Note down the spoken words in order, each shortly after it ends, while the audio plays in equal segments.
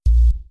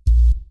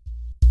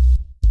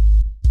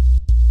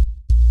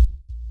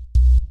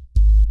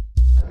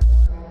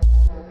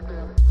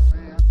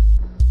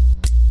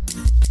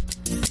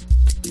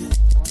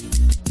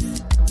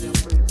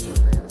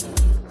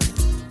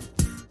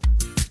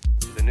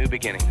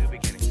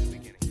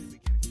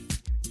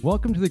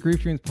Welcome to the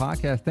Grief Dreams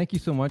podcast. Thank you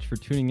so much for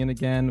tuning in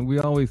again. We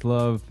always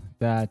love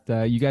that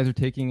you guys are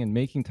taking and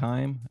making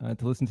time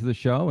to listen to the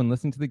show and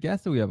listen to the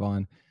guests that we have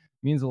on. It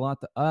means a lot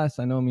to us.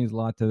 I know it means a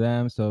lot to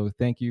them. So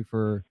thank you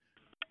for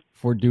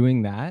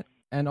doing that.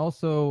 And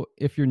also,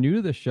 if you're new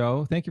to the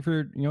show, thank you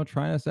for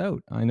trying us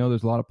out. I know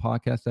there's a lot of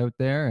podcasts out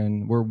there,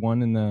 and we're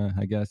one in a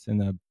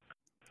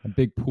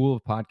big pool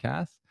of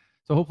podcasts.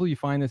 So hopefully you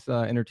find this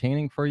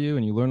entertaining for you,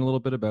 and you learn a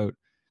little bit about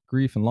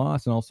grief and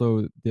loss, and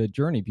also the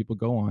journey people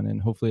go on, and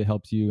hopefully it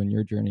helps you in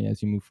your journey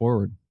as you move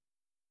forward.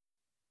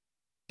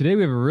 Today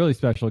we have a really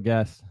special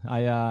guest.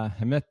 I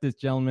met this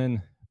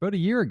gentleman about a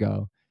year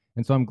ago,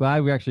 and so I'm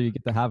glad we actually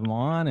get to have him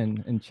on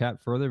and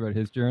chat further about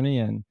his journey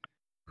and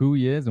who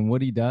he is and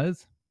what he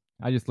does.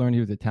 I just learned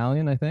he was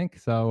Italian, I think,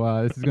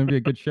 so this is going to be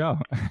a good show.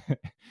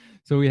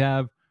 So we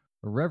have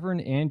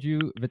Reverend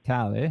Andrew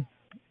Vitale.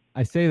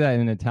 I say that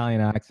in an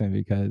Italian accent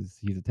because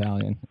he's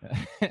Italian.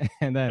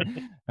 And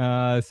then,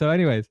 so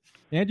anyways,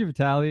 Andrew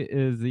Vitale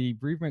is the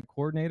bereavement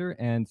coordinator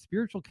and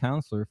spiritual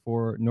counselor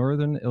for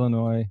Northern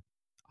Illinois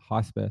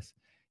Hospice.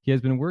 He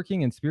has been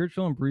working in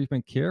spiritual and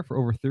bereavement care for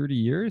over 30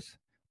 years,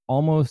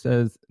 almost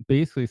as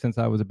basically since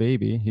I was a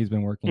baby, he's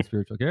been working in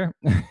spiritual care.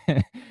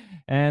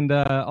 And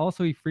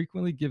also he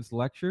frequently gives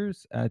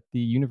lectures at the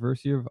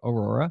University of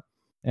Aurora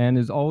and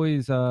is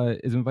always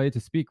is invited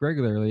to speak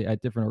regularly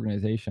at different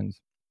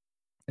organizations.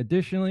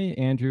 Additionally,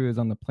 Andrew is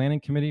on the planning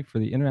committee for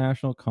the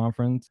International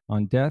Conference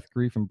on Death,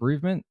 Grief, and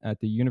Bereavement at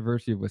the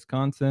University of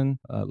Wisconsin,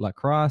 La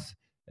Crosse.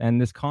 And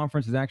this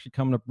conference is actually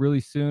coming up really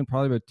soon,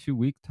 probably about 2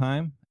 week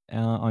time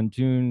on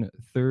June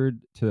 3rd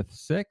to the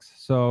 6th.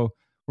 So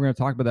we're going to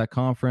talk about that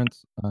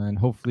conference, and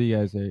hopefully you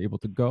guys are able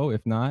to go.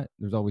 If not,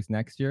 there's always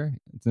next year.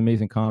 It's an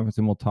amazing conference,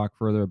 and we'll talk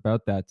further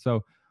about that.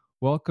 So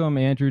welcome,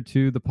 Andrew,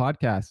 to the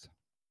podcast.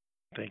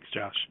 Thanks,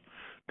 Josh.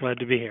 Glad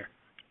to be here.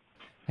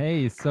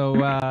 Hey,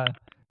 so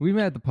we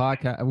met at the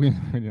podcast.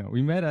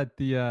 We met at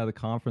the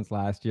conference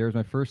last year. It was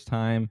my first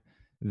time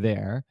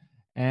there,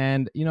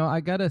 and I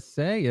gotta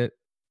say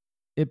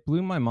it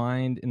blew my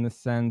mind in the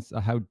sense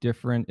of how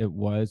different it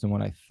was and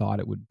what I thought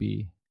it would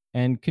be.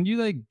 And can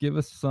you give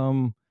us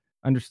some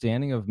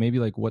understanding of maybe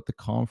what the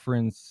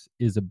conference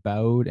is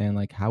about and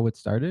how it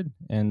started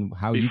and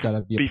how you got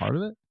to be a part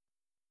of it?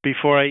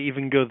 Before I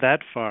even go that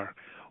far,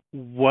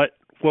 what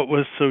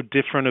was so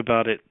different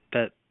about it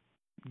that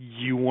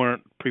you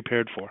weren't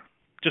prepared for?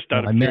 Just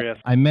out of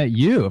curiosity. I met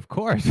you, of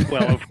course.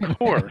 Well, of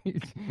course.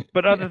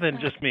 But other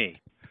than just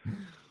me.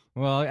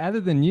 Well,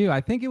 other than you,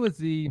 I think it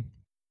was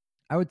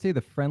I would say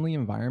the friendly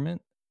environment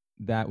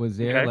that was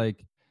there. Okay.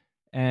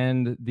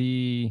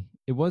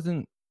 It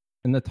wasn't,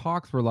 and the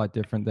talks were a lot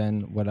different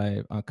than what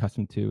I'm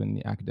accustomed to in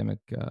the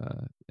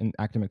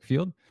academic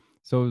field.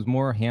 So it was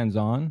more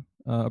hands-on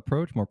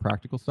approach, more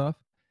practical stuff.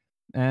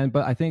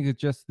 But I think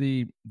it's just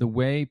the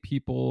way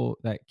people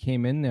that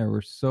came in there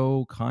were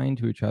so kind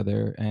to each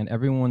other, and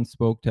everyone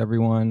spoke to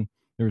everyone.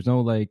 There was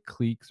no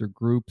cliques or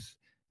groups.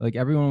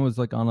 Everyone was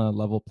on a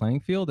level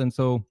playing field. And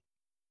so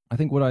I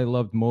think what I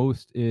loved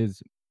most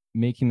is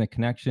making the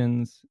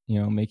connections,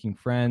 making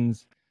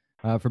friends.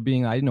 For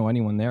being, I didn't know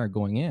anyone there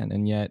going in,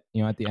 and yet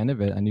at the end of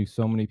it, I knew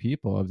so many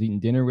people. I was eating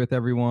dinner with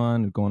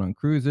everyone, going on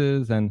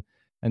cruises, and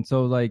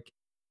so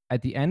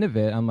at the end of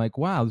it, I'm like,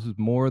 wow, this is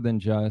more than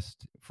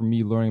just for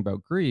me learning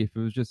about grief. It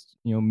was just,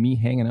 me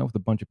hanging out with a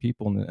bunch of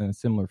people in a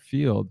similar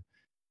field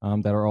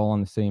that are all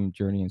on the same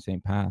journey and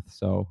same path.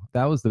 So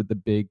that was the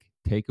big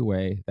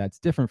takeaway that's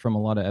different from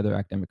a lot of other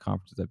academic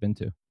conferences I've been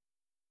to.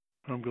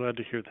 I'm glad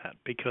to hear that,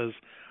 because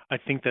I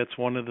think that's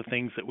one of the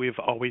things that we've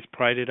always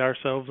prided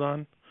ourselves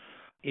on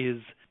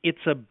is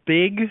it's a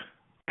big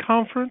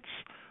conference,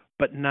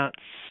 but not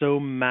so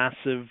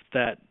massive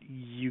that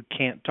you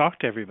can't talk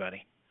to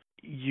everybody.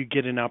 You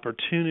get an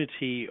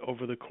opportunity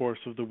over the course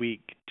of the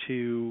week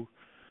to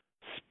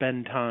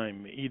spend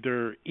time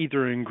either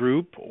in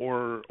group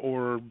or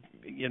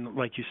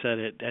like you said,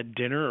 at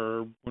dinner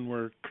or when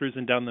we're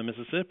cruising down the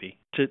Mississippi,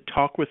 to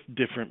talk with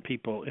different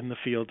people in the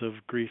field of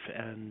grief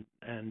and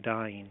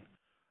dying.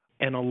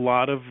 And a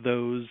lot of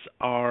those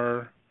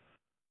are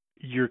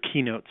your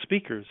keynote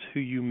speakers who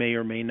you may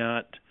or may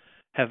not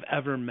have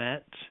ever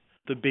met,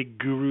 the big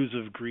gurus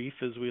of grief,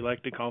 as we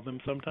like to call them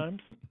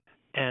sometimes.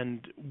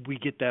 And we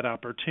get that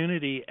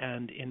opportunity,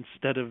 and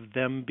instead of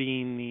them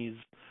being these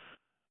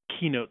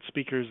keynote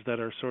speakers that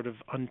are sort of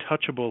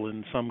untouchable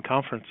in some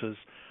conferences,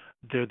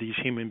 they're these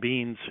human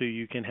beings who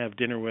you can have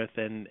dinner with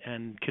and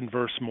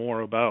converse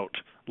more about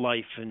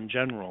life in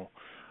general.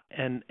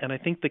 And I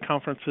think the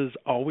conference has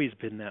always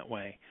been that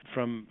way.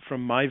 From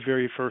my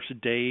very first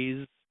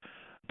days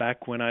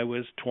back when I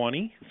was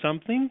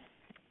 20-something,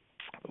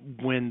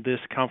 when this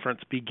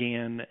conference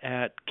began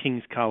at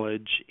King's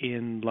College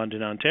in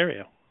London,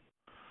 Ontario.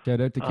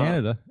 Shout out to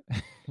Canada.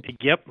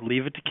 Yep,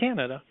 leave it to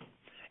Canada.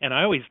 And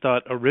I always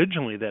thought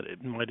originally that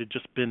it might have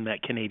just been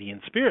that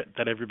Canadian spirit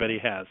that everybody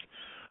has.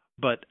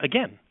 But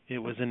again, it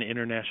was an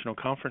international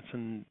conference,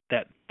 and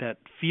that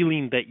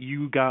feeling that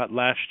you got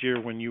last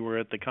year when you were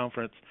at the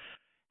conference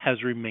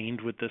has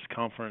remained with this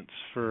conference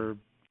for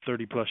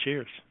 30 plus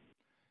years.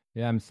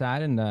 Yeah, I'm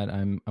saddened that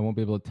I won't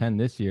be able to attend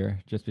this year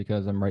just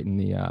because I'm writing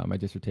the my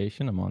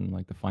dissertation. I'm on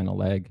like the final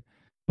leg.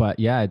 But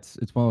yeah, it's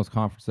one of those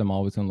conferences I'm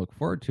always going to look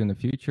forward to in the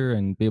future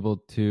and be able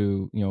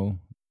to,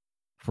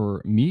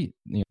 for meet,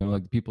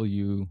 like the people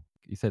you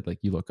said like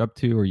you look up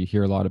to or you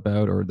hear a lot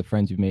about or the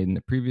friends you've made in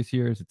the previous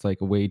years. It's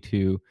like a way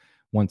to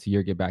once a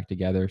year get back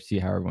together, see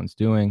how everyone's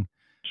doing,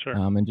 Sure.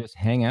 and just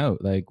hang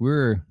out. Like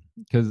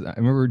because I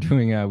remember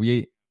doing we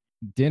ate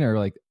dinner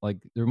like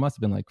there must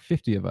have been like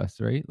 50 of us,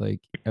 right?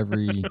 Like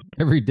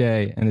every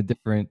day and the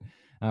different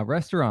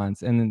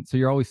restaurants, and then so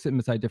you're always sitting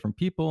beside different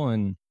people.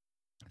 And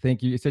I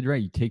think you said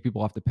right, you take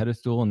people off the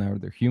pedestal and now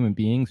they're human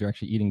beings. They're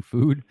actually eating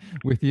food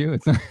with you.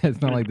 It's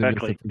not like they're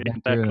just a Exactly. presenter and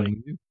Exactly.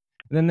 then leave.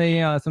 And then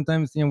they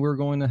sometimes we're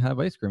going to have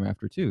ice cream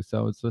after too.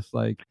 So it's just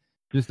like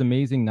just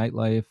amazing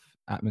nightlife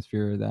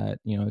atmosphere that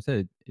I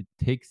said it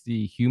takes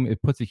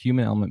it puts the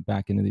human element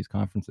back into these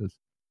conferences.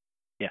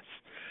 Yes.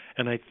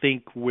 And I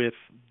think with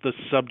the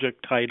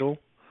subject title,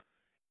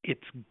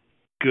 it's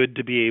good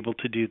to be able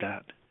to do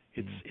that.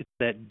 It's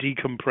that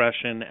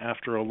decompression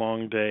after a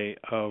long day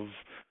of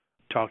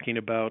talking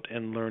about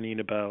and learning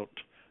about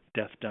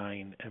death,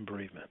 dying, and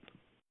bereavement.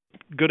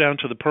 Go down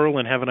to the Pearl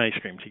and have an ice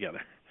cream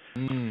together.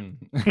 Mm.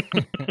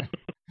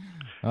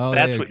 Oh,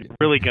 That's yeah. what you're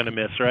really going to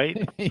miss, right?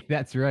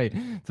 That's right.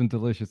 Some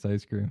delicious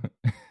ice cream.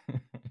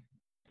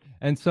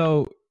 And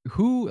so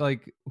who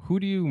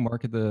do you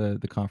market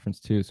the conference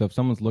to? So if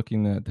someone's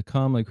looking to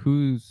come, like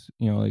who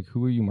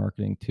are you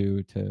marketing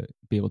to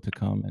be able to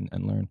come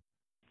and learn?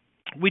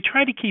 We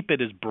try to keep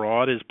it as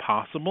broad as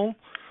possible.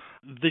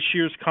 This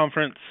year's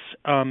conference,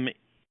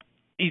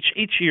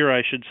 each year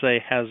I should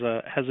say, has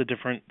a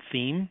different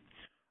theme.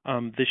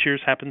 This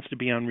year's happens to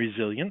be on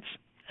resilience,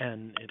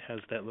 and it has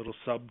that little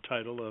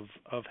subtitle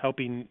of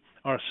helping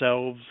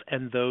ourselves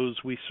and those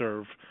we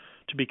serve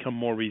to become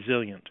more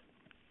resilient.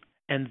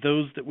 And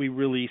those that we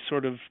really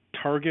sort of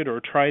target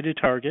or try to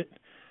target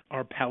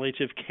are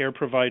palliative care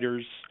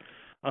providers,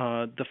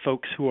 the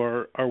folks who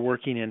are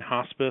working in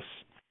hospice,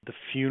 the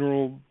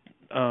funeral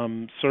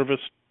service,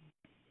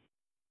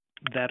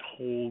 that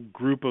whole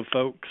group of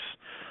folks,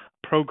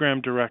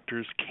 program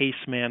directors, case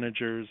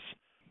managers,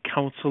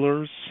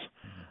 counselors,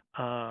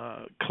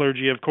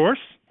 clergy, of course,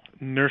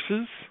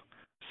 nurses,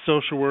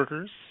 social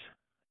workers,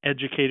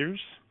 educators,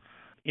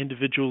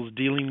 individuals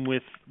dealing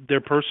with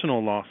their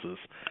personal losses.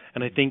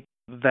 And I think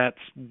that's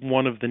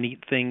one of the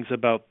neat things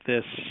about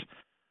this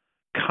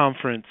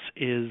conference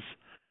is,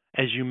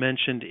 as you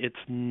mentioned, it's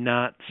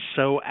not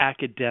so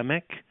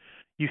academic.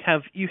 You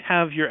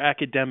have your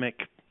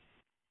academic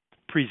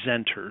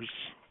presenters,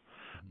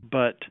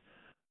 but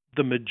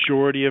the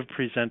majority of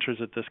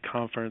presenters at this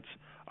conference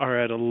are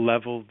at a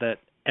level that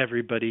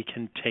everybody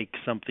can take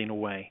something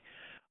away.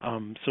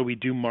 So we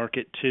do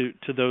market to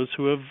those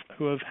who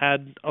have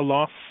had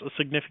a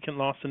significant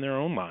loss in their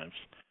own lives,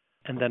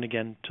 and then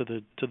again to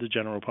the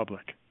general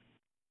public.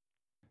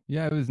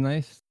 Yeah, it was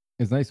nice.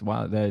 It's nice.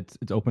 Wow, that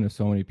it's open to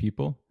so many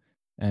people,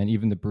 and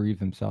even the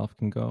bereaved themselves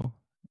can go.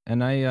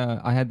 And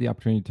I had the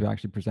opportunity to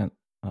actually present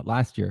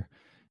last year,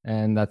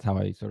 and that's how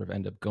I sort of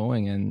end up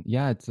going. And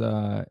yeah, it's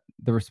the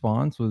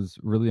response was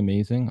really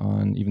amazing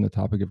on even the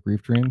topic of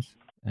grief dreams,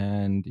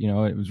 and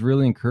it was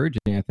really encouraging.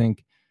 I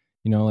think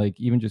like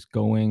even just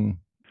going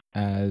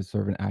as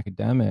sort of an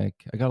academic,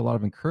 I got a lot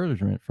of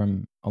encouragement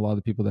from a lot of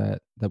the people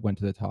that went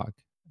to the talk,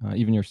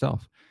 even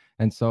yourself.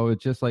 And so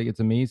it's just like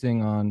it's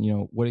amazing on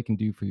what it can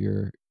do for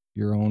your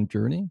own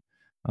journey,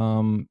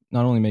 not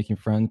only making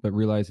friends but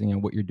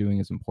realizing what you're doing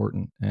is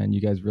important, and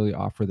you guys really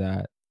offer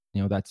that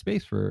that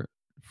space for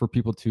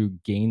people to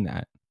gain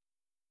that.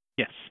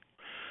 Yes,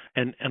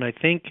 and I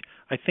think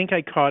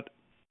I caught.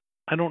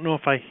 I don't know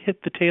if I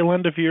hit the tail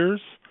end of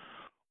yours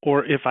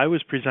or if I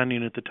was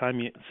presenting at the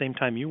same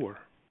time you were.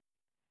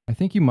 I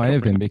think you might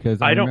have been,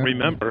 because I don't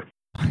remember.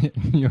 I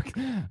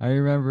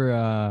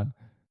remember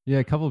yeah,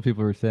 a couple of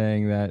people were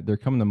saying that they're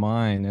coming to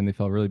mine and they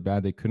felt really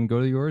bad they couldn't go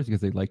to yours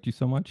because they liked you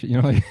so much.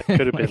 Like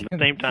Could have been the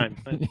same time.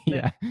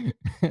 Yeah,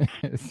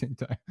 same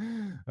time.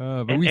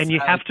 But and you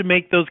have to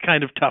make those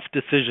kind of tough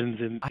decisions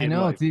in I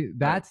know. life. See,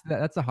 that's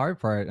the hard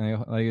part.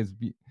 And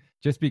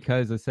just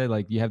because I said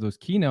like you have those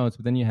keynotes,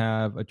 but then you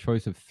have a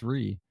choice of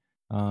three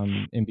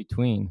in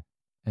between.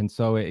 And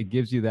so it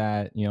gives you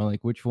that,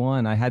 like which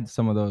one. I had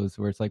some of those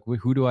where it's like,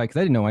 who do I? Because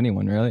I didn't know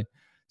anyone really.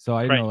 So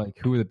I didn't know like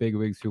who were the big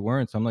wigs who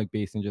weren't. So I'm like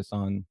basing just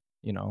on,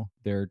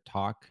 their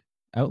talk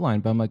outline.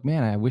 But I'm like,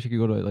 man, I wish I could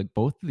go to like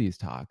both of these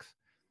talks.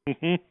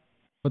 Mm-hmm.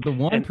 But the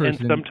one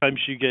person, and sometimes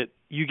you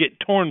get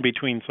torn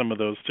between some of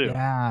those too.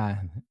 Yeah,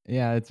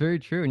 it's very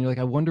true. And you're like,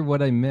 I wonder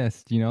what I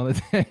missed.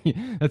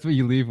 That's what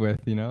you leave with.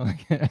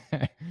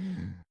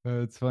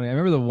 It's funny. I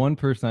remember the one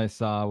person I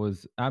saw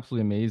was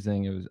absolutely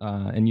amazing. It was,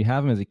 and you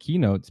have him as a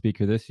keynote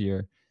speaker this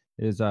year.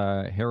 Is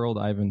Harold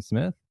Ivan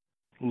Smith.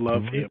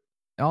 Love him.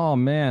 Oh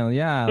man,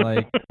 yeah,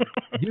 like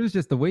he was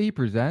just the way he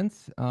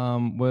presents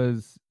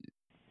was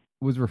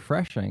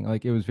refreshing.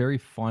 Like it was very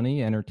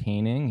funny,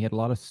 entertaining. He had a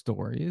lot of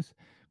stories,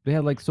 but he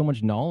had like so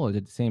much knowledge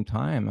at the same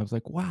time. I was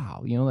like,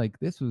 wow, like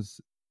this was,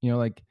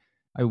 like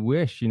I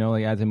wish,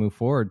 like as I move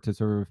forward to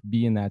sort of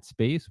be in that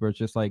space where it's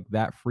just like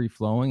that free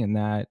flowing and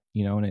that,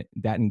 and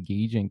that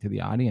engaging to the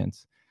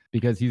audience,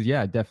 because he's,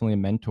 yeah, definitely a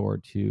mentor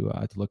to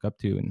look up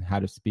to and how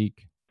to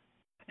speak.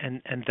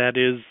 And that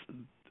is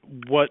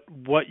what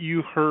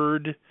you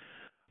heard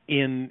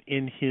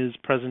in his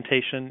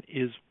presentation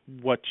is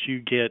what you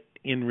get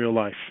in real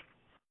life.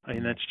 I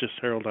mean, that's just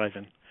Harold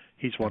Ivan.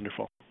 He's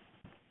wonderful.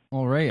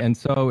 All right, and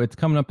so it's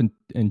coming up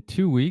in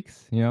 2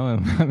 weeks,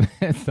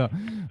 so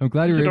I'm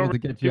glad we were able to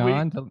get you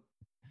on.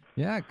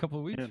 Yeah, a couple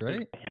of weeks,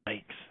 right?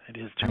 Yikes! It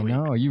is 2 I weeks.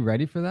 know. Are you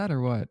ready for that or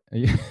what? Are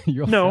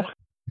you all No,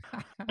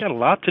 set? got a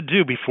lot to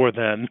do before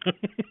then.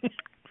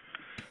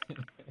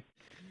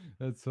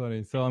 That's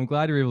funny. So I'm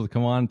glad you're able to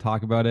come on and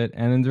talk about it.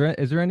 And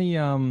is there any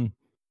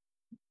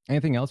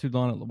anything else you'd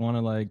want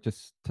to like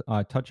just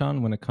touch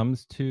on when it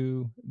comes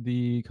to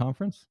the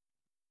conference?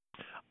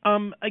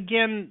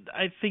 Again,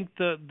 I think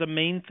the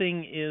main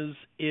thing is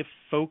if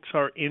folks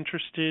are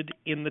interested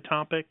in the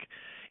topic,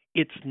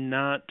 it's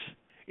not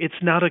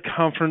a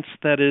conference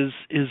that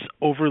is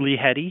overly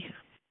heady.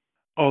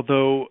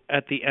 Although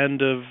at the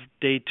end of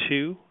day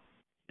 2,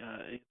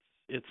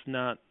 it's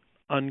not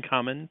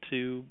uncommon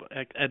to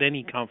at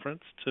any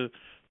conference to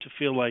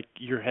feel like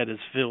your head is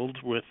filled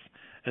with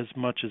as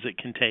much as it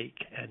can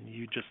take, and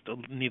you just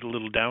need a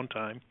little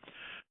downtime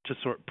to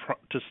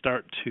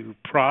start to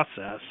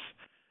process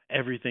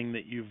everything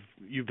that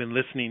you've been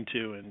listening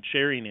to and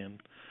sharing in.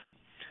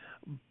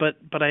 But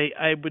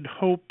I would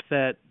hope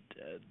that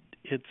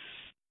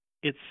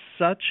it's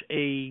such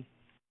a,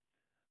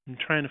 I'm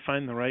trying to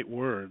find the right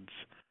words.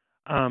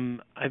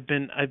 I've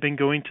been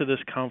going to this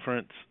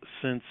conference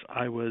since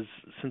I was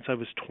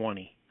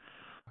 20.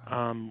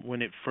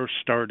 When it first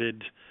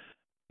started,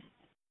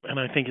 and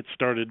I think it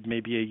started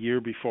maybe a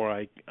year before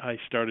I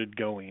started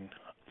going.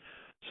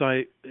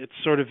 So it's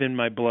sort of in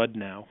my blood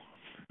now.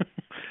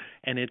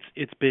 And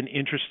it's been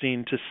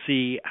interesting to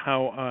see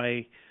how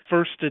I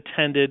first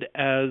attended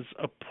as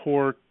a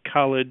poor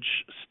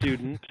college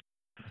student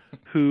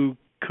who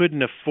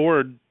couldn't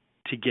afford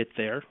to get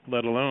there,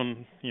 let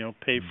alone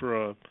pay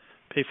for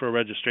a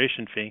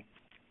registration fee.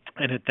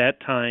 And at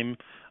that time,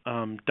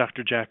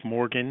 Dr. Jack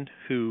Morgan,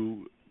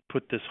 who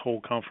put this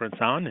whole conference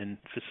on and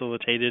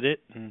facilitated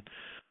it and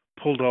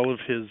pulled all of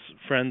his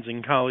friends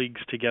and colleagues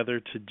together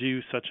to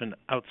do such an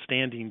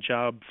outstanding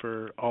job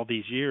for all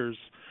these years,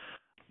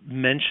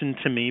 mentioned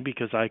to me,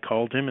 because I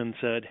called him and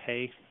said,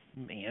 "Hey,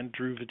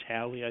 Andrew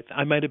Vitale,"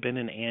 I might have been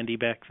an Andy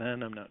back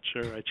then, I'm not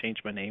sure. I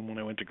changed my name when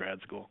I went to grad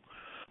school.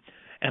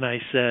 And I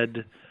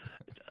said,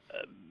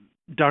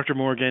 "Dr.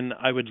 Morgan,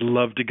 I would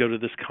love to go to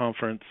this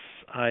conference.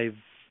 I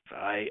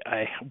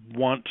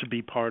want to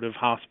be part of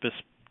hospice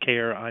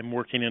care. I'm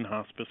working in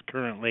hospice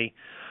currently,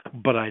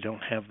 but I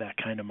don't have that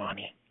kind of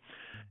money."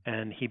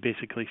 And he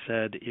basically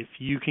said, "If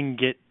you can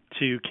get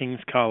to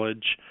King's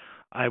College,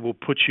 I will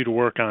put you to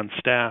work on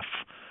staff,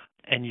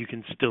 and you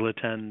can still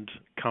attend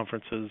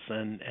conferences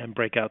and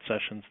breakout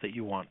sessions that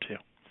you want to."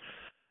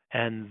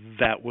 And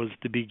that was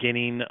the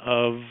beginning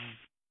of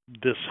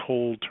this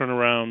whole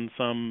turnaround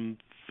some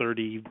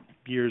 30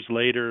 years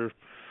later,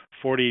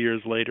 40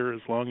 years later,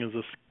 as long as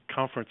this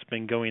conference has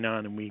been going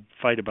on, and we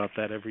fight about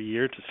that every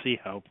year to see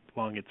how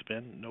long it's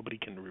been. Nobody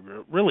can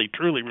really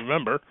truly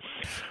remember.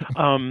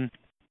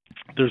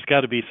 There's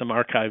got to be some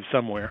archive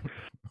somewhere.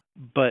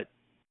 But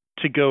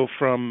to go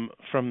from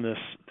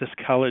this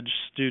college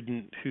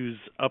student who's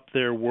up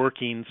there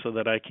working so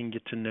that I can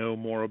get to know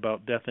more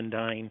about death and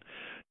dying,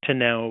 to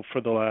now, for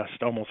the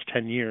last almost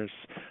 10 years,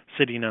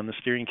 sitting on the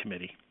steering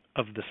committee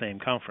of the same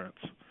conference.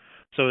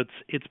 So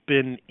it's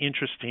been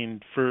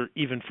interesting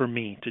even for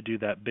me to do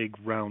that big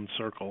round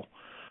circle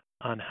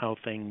on how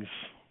things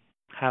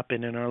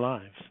happen in our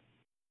lives.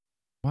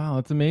 Wow,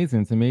 it's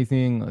amazing. It's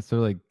amazing. So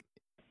like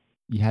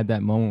you had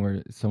that moment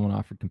where someone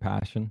offered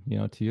compassion,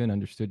 to you and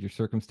understood your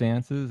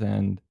circumstances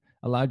and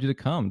allowed you to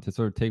come to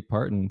sort of take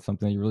part in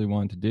something that you really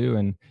wanted to do.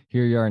 And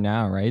here you are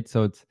now, right?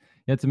 So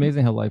it's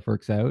amazing how life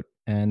works out,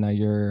 and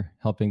you're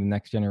helping the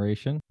next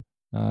generation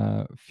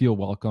feel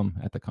welcome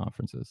at the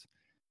conferences.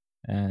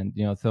 And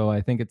so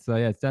I think it's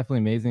it's definitely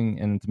amazing,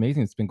 and it's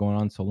amazing it's been going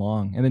on so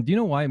long. And then, do you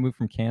know why it moved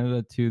from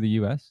Canada to the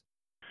U.S.?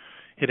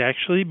 It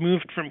actually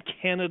moved from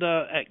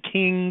Canada at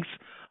King's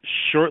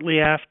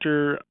shortly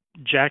after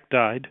Jack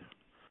died.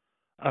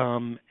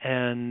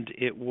 And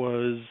it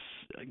was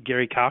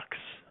Gary Cox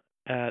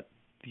at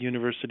the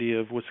University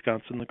of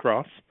Wisconsin-La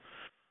Crosse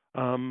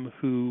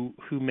who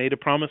made a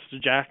promise to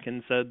Jack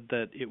and said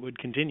that it would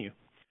continue.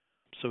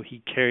 So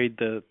he carried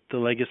the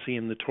legacy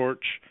and the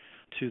torch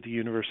to the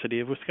University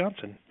of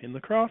Wisconsin in La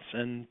Crosse,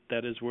 and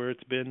that is where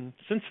it's been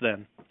since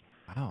then.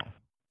 Wow,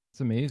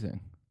 it's amazing.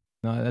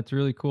 No, that's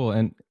really cool.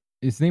 And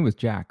his name was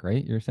Jack,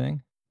 right? You're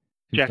saying?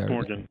 Jack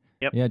Morgan.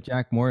 Yep. Yeah,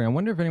 Jack Morgan. I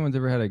wonder if anyone's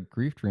ever had a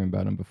grief dream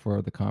about him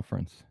before the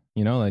conference.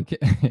 Like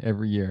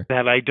every year.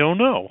 That I don't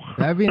know.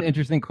 That'd be an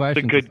interesting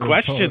question. It's a good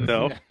question,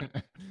 though.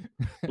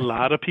 A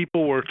lot of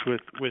people worked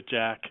with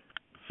Jack.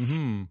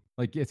 Mm-hmm.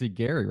 Like, it's a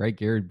Gary, right?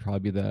 Gary'd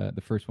probably be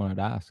the first one I'd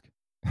ask.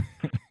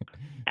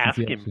 Ask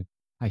him.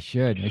 I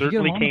should. I should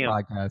get him on the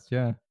podcast.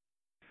 Yeah.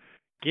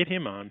 Get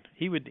him on.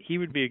 He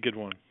would be a good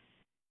one.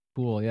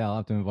 Cool. Yeah, I'll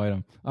have to invite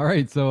him. All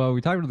right. So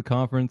we talked about the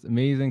conference.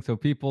 Amazing. So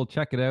people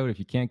check it out. If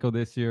you can't go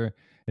this year,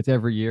 it's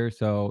every year.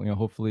 So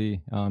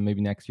hopefully,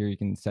 maybe next year you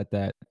can set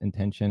that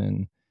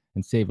intention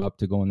and save up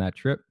to go on that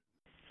trip.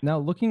 Now,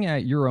 looking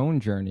at your own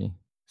journey,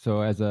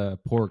 so as a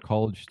poor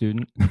college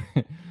student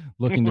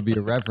looking to be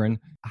a reverend,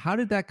 how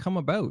did that come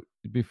about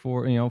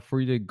before for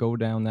you to go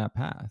down that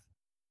path?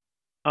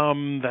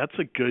 That's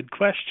a good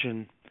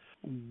question.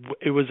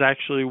 It was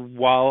actually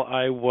while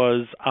I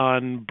was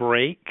on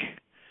break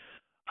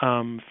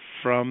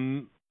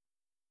from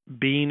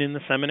being in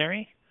the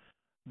seminary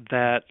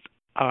that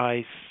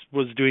I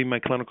was doing my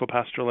clinical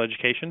pastoral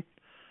education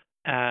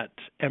at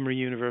Emory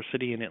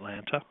University in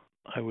Atlanta.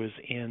 I was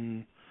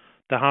in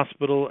the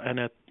hospital and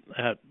at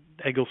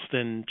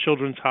Eggleston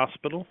Children's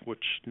Hospital,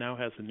 which now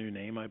has a new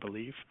name, I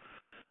believe,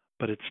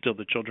 but it's still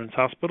the Children's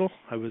Hospital.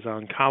 I was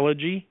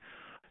oncology,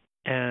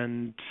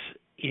 and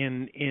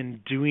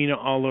in doing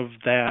all of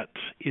that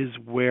is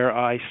where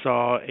I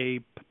saw a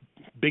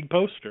big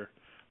poster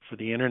for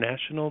the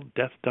International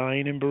Death,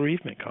 Dying, and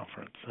Bereavement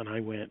Conference, and I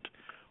went,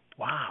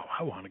 wow,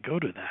 I want to go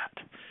to that.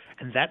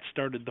 And that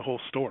started the whole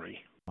story.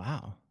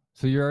 Wow.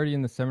 So you're already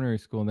in the seminary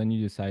school, and then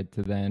you decide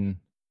to then,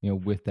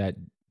 with that,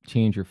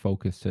 change your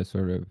focus to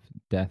sort of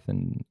death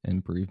and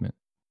bereavement.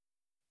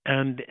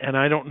 And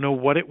I don't know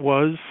what it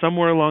was.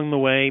 Somewhere along the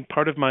way,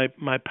 part of my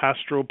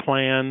pastoral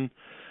plan,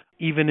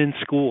 even in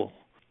school,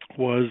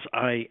 was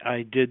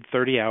I did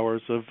 30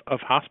 hours of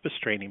hospice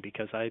training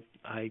because I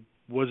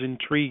was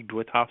intrigued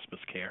with hospice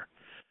care.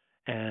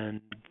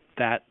 And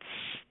that's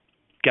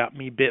got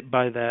me bit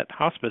by that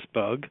hospice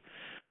bug.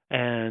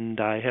 And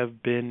I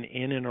have been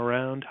in and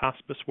around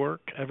hospice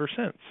work ever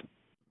since,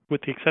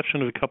 with the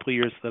exception of a couple of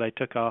years that I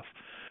took off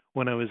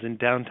when I was in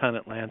downtown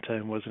Atlanta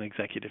and was an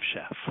executive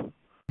chef.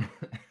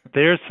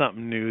 There's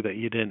something new that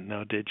you didn't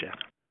know, did you?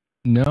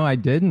 No, I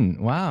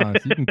didn't. Wow.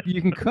 So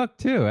you can cook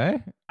too, eh?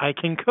 I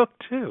can cook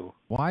too.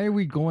 Why are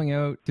we going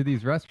out to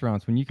these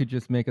restaurants when you could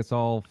just make us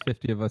all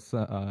 50 of us,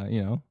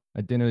 a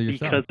dinner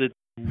yourself? Because it's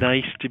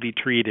nice to be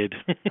treated.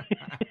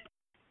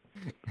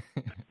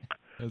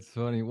 That's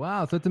funny.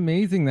 Wow. So it's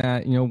amazing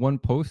that, one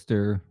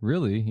poster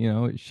really,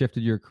 it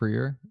shifted your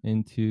career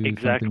into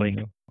exactly. something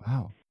new.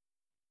 Wow.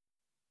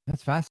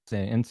 That's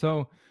fascinating. And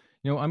so,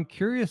 I'm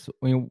curious,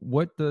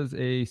 what does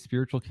a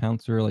spiritual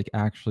counselor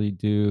actually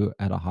do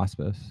at a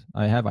hospice?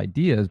 I have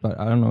ideas, but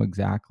I don't know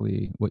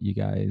exactly what you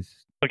guys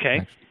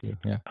actually do.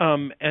 Yeah.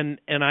 And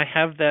I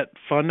have that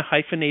fun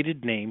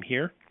hyphenated name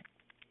here,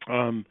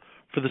 for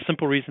the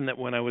simple reason that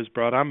when I was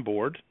brought on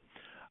board,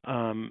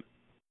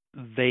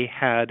 they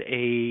had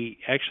a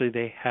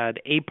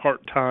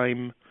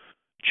part-time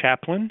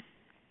chaplain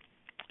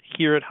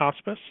here at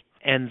hospice,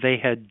 and they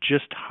had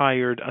just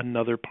hired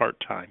another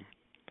part-time.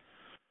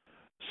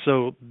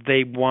 So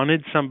they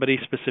wanted somebody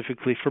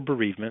specifically for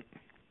bereavement,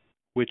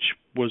 which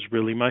was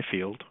really my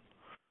field,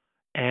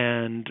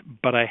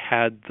 but I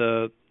had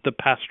the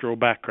pastoral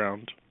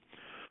background.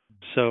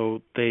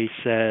 So they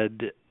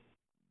said,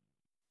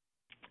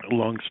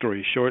 long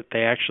story short,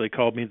 they actually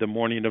called me the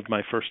morning of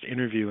my first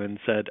interview and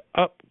said,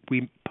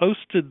 we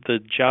posted the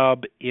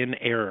job in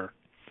error.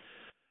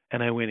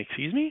 And I went,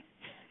 excuse me?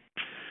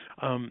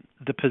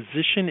 The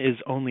position is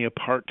only a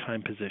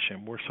part-time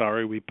position. We're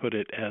sorry we put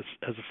it as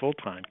a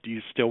full-time. Do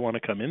you still want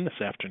to come in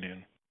this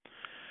afternoon?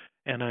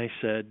 And I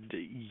said,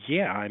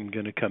 yeah, I'm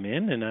going to come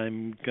in and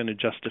I'm going to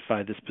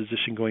justify this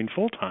position going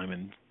full-time.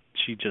 And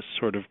she just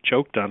sort of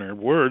choked on her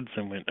words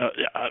and went,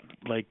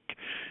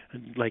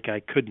 like I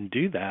couldn't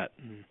do that.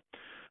 And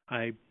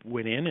I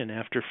went in, and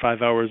after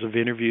 5 hours of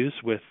interviews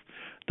with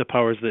the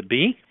powers that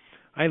be,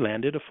 I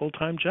landed a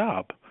full-time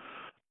job.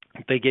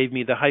 They gave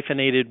me the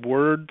hyphenated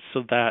word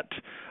so that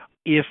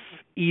if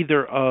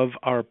either of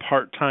our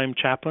part-time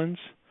chaplains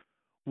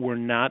were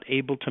not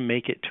able to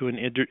make it to an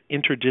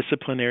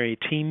interdisciplinary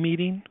team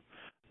meeting,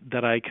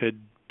 that I could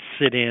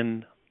sit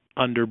in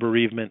under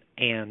bereavement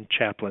and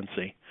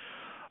chaplaincy,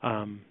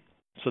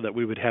 so that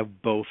we would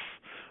have both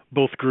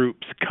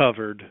groups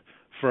covered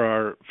for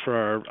our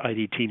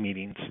IDT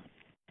meetings.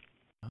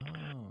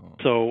 Oh.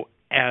 So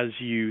as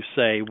you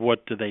say,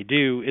 what do they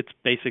do? It's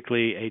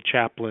basically a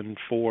chaplain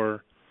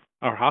for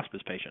our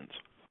hospice patients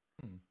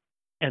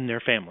and their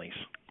families.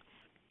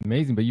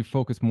 Amazing, but you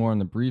focus more on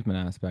the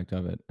bereavement aspect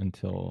of it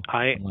until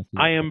I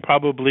am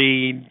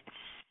probably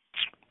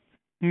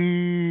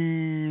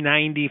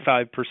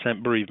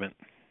 95% bereavement.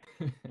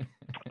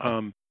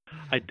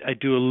 I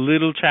do a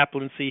little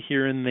chaplaincy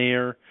here and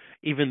there,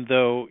 even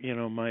though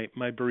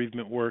my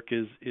bereavement work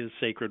is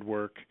sacred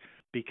work,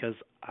 because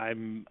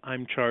I'm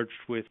charged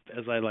with,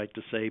 as I like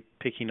to say,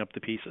 picking up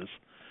the pieces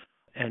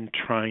and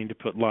trying to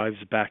put lives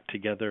back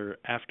together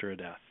after a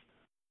death.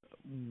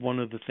 One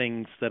of the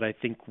things that I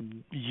think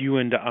you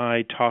and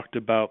I talked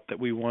about that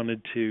we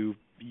wanted to,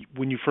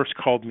 when you first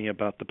called me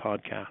about the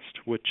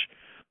podcast, which,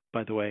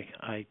 by the way,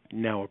 I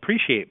now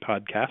appreciate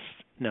podcasts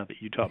now that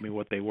you taught me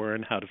what they were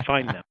and how to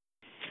find them.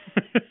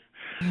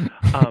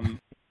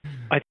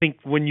 I think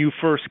when you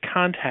first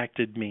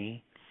contacted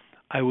me,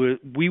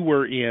 we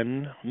were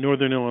in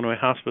Northern Illinois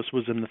Hospice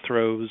was in the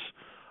throes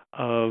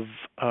of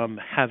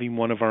having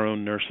one of our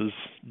own nurses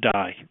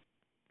die.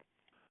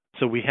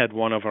 So we had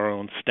one of our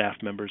own staff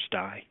members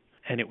die,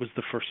 and it was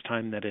the first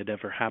time that it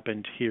ever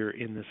happened here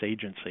in this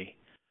agency.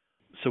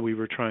 So we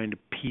were trying to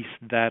piece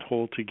that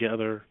whole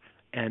together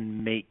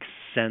and make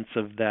sense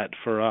of that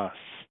for us.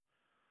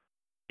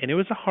 And it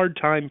was a hard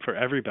time for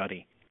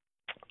everybody,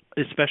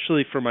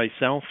 especially for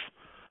myself,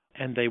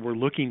 and they were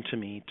looking to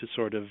me to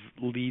sort of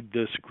lead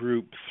this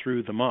group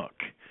through the muck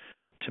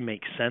to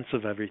make sense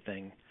of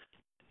everything.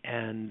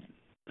 And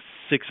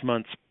 6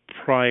 months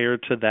prior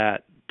to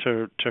that,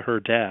 to her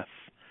death,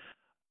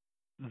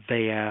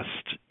 they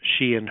asked,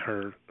 she and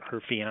her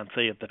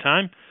fiance at the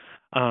time,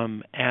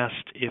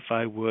 asked if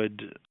I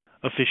would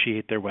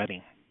officiate their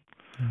wedding.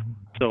 Mm-hmm.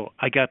 So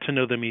I got to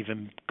know them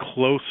even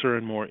closer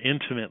and more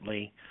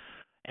intimately.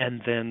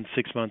 And then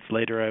 6 months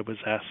later, I was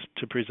asked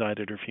to preside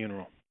at her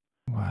funeral.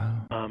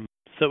 Wow.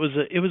 So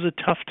it was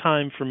a tough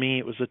time for me.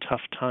 It was a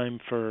tough time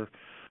for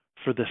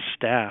the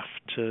staff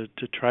to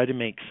try to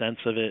make sense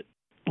of it,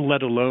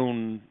 let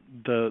alone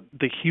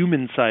the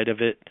human side of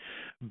it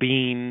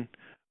being,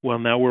 well,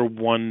 now we're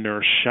one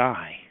nurse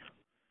shy.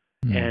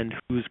 And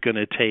who's going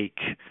to take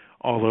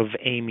all of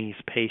Amy's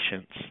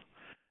patients?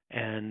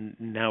 And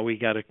now we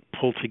got to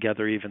pull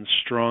together even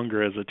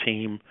stronger as a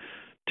team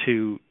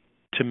to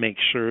make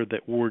sure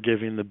that we're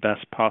giving the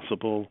best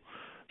possible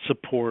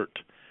support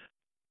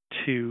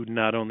to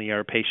not only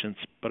our patients,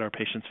 but our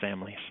patients'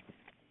 families.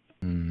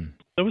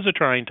 It was a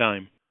trying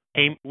time.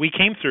 We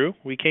came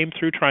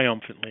through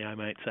triumphantly, I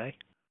might say.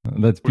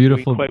 That's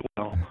beautiful. We're doing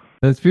quite well.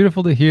 That's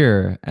beautiful to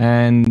hear.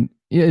 And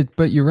yeah,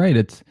 but you're right.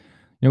 It's,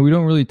 we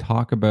don't really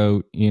talk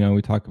about,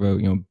 we talk about,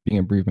 being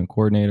a bereavement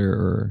coordinator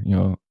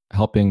or,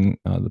 helping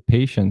the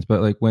patients,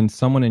 but like when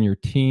someone in your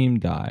team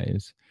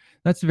dies,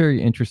 that's a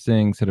very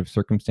interesting set of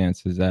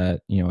circumstances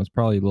that, is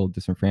probably a little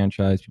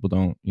disenfranchised. People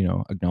don't,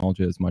 acknowledge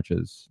it as much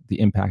as the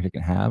impact it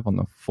can have on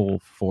the full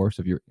force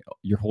of your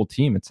whole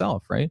team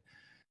itself, right?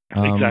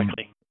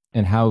 Exactly.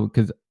 And how,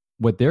 because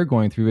what they're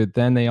going through,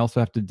 then they also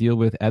have to deal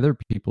with other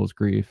people's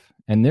grief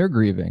and they're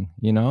grieving,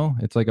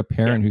 it's like a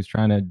parent who's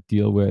trying to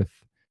deal with,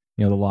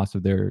 the loss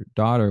of their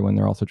daughter when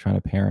they're also trying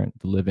to parent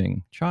the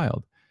living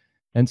child.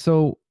 And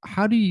so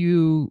how do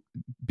you,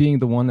 being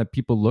the one that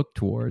people look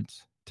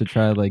towards to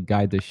try to like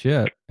guide the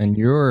ship, and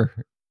you're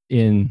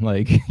in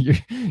like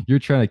you're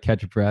trying to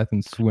catch breath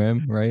and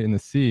swim right in the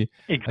sea.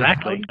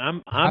 Exactly.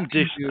 Like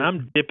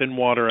I'm dipping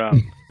water out.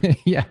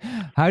 Yeah.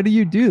 How do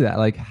you do that?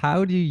 Like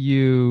how do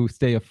you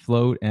stay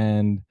afloat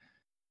and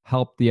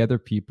help the other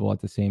people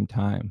at the same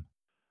time?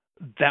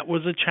 That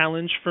was a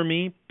challenge for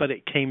me, but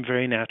it came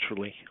very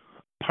naturally.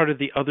 Part of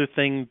the other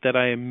thing that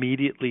I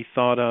immediately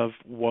thought of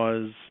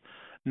was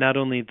not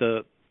only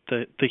the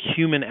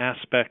human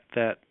aspect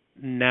that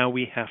now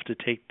we have to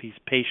take these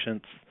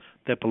patients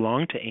that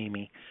belong to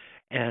Amy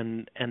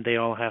and they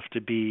all have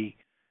to be,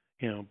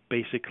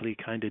 basically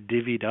kind of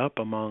divvied up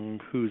among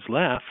who's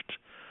left,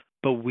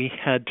 but we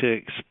had to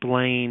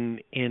explain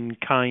in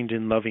kind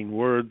and loving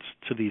words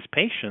to these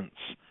patients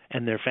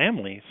and their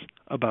families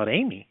about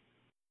Amy.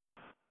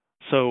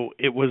 So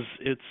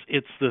it's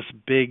this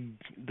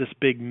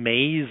big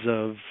maze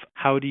of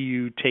how do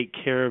you take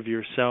care of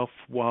yourself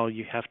while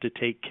you have to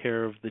take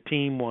care of the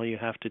team, while you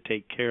have to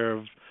take care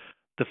of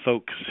the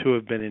folks who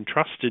have been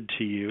entrusted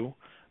to you,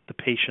 the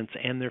patients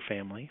and their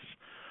families,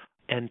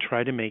 and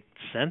try to make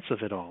sense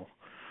of it all.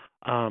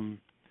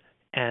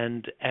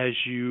 And as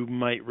you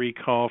might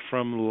recall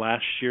from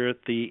last year at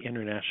the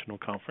International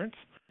Conference,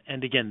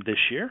 and again this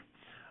year,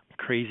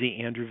 crazy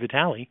Andrew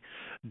Vitale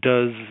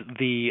does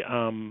the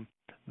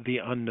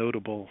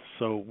unnotable.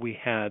 So we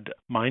had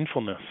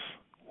mindfulness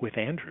with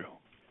Andrew.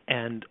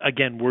 And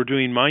again, we're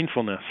doing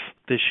mindfulness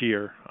this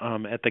year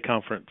at the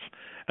conference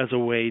as a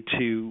way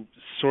to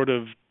sort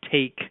of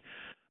take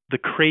the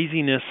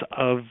craziness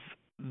of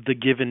the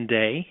given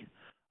day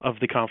of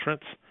the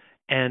conference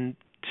and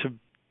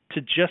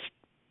to just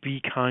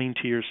be kind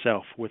to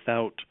yourself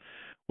without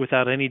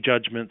any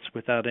judgments,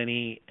 without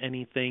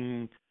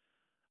anything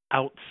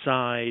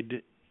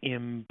outside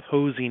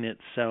imposing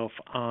itself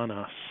on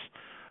us.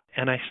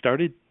 And I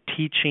started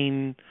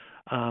teaching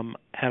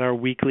at our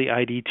weekly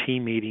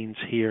IDT meetings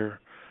here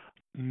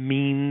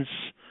means,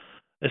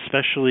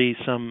 especially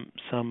some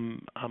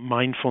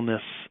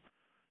mindfulness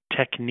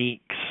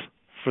techniques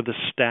for the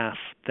staff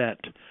that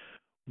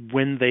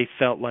when they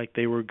felt like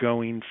they were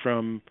going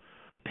from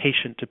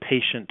patient to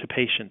patient to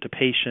patient to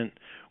patient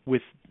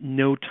with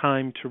no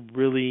time to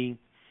really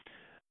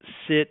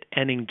sit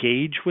and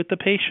engage with the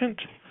patient,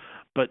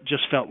 but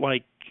just felt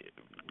like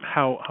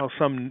how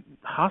some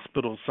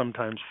hospitals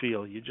sometimes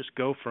feel. You just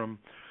go from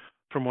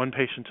one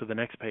patient to the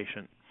next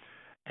patient,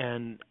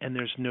 and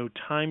there's no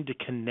time to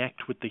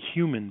connect with the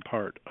human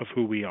part of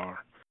who we are.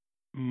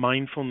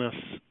 Mindfulness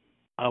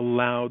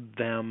allowed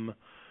them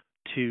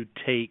to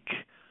take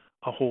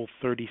a whole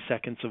 30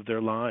 seconds of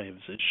their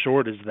lives, as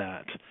short as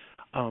that,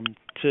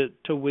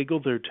 to wiggle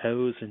their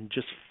toes and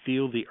just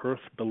feel the earth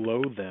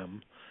below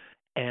them,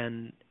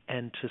 and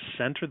to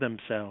center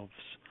themselves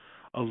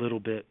a little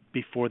bit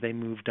before they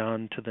moved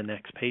on to the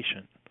next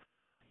patient.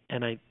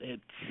 And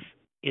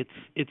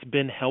it's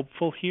been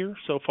helpful here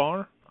so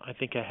far. I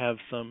think I have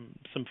some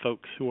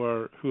folks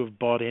who have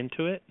bought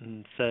into it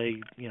and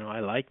say, I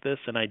like this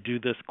and I do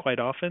this quite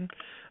often.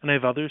 And I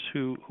have others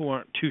who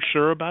aren't too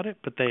sure about it,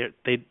 but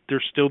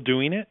they're still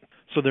doing it.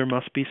 So there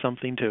must be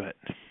something to it.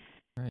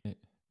 Right.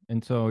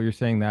 And so you're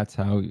saying that's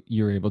how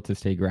you're able to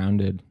stay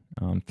grounded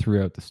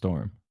throughout the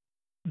storm.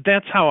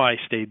 That's how I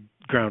stayed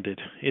grounded.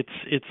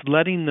 It's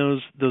letting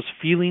those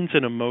feelings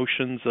and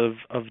emotions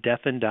of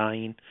death and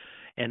dying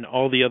and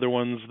all the other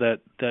ones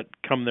that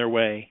come their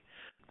way.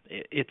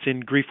 It's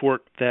in grief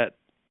work that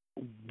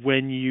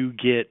when you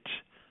get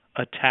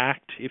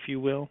attacked, if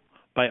you will,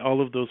 by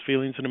all of those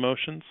feelings and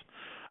emotions,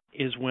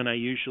 is when I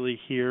usually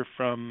hear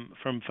from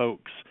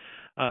folks,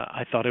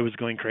 I thought I was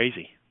going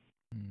crazy.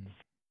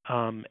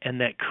 And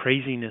that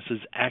craziness is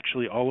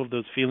actually all of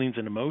those feelings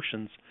and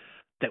emotions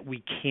that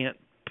we can't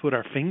put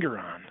our finger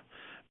on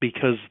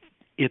because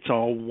it's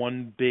all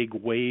one big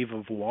wave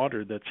of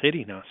water that's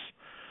hitting us.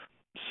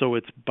 So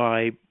it's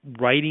by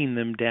writing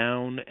them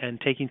down and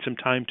taking some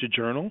time to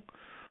journal,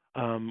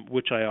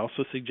 which I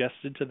also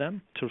suggested to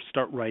them, to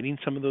start writing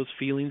some of those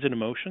feelings and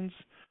emotions.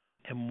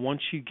 And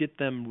once you get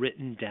them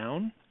written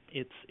down,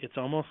 it's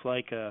almost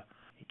like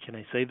can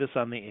I say this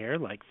on the air?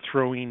 Like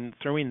throwing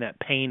that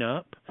pain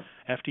up.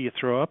 After you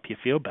throw up, you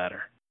feel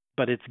better.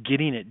 But it's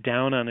getting it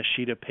down on a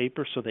sheet of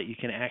paper so that you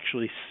can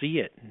actually see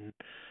it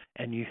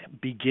and you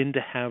begin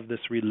to have this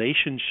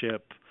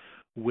relationship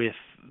with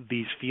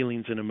these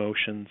feelings and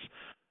emotions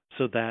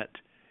so that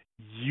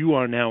you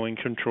are now in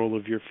control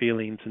of your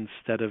feelings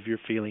instead of your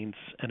feelings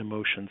and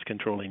emotions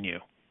controlling you.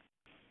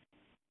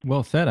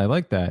 Well said. I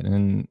like that.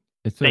 And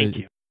Thank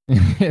you.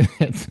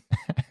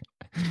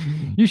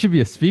 You should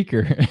be a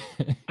speaker.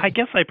 I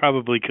guess I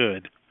probably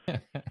could.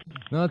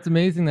 No, it's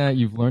amazing that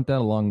you've learned that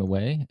along the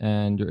way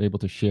and you're able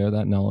to share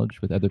that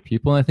knowledge with other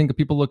people. And I think that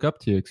people look up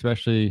to you,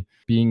 especially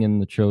being in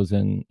the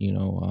chosen,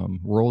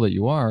 role that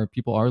you are.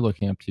 People are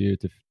looking up to you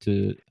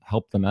to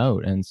help them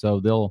out. And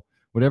so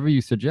whatever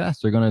you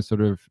suggest, they're going to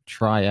sort of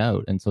try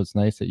out. And so it's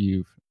nice that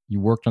you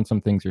worked on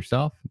some things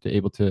yourself to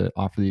able to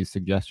offer these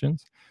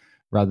suggestions,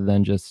 rather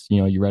than just,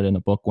 you read it in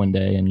a book one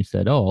day and you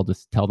said, oh, I'll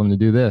just tell them to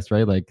do this,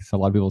 right? Like, so a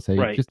lot of people say,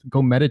 right, just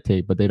go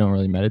meditate, but they don't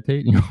really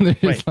meditate.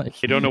 Right. Like,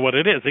 they don't know what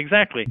it is.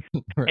 Exactly.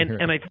 Right.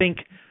 And I think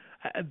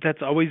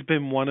that's always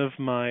been one of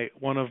my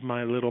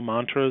little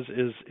mantras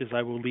is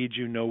I will lead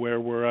you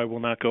nowhere where I will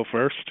not go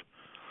first.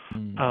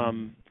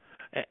 Mm-hmm.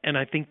 And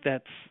I think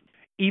that's,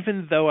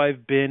 even though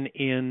I've been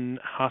in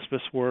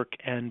hospice work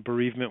and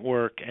bereavement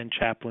work and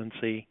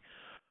chaplaincy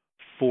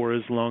for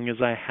as long as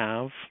I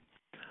have,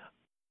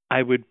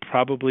 I would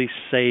probably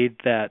say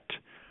that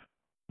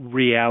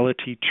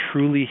reality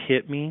truly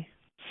hit me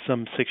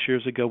some 6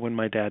 years ago when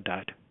my dad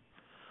died.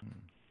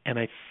 And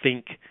I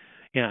think,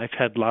 I've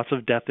had lots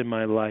of death in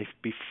my life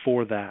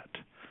before that,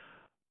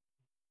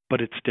 but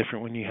it's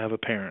different when you have a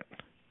parent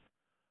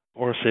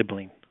or a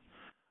sibling.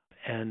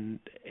 And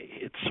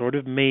it sort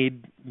of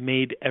made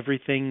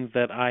everything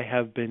that I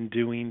have been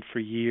doing for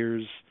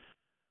years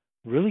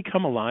really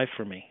come alive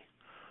for me.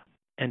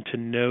 And to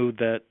know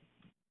that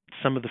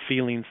some of the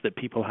feelings that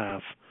people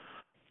have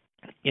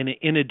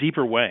in a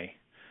deeper way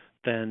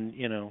than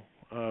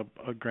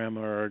a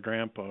grandma or a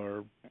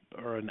grandpa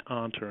or an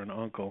aunt or an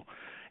uncle,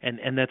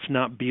 and that's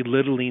not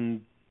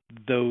belittling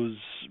those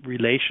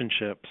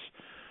relationships,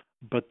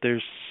 but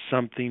there's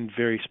something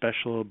very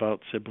special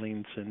about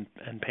siblings and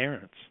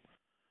parents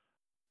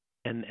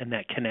and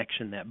that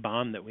connection, that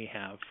bond that we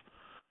have.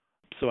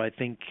 So I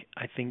think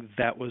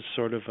that was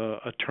sort of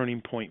a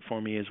turning point for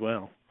me as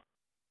well.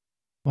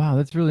 Wow,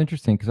 that's really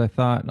interesting, because I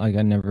thought, like,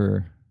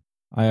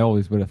 I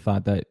always would have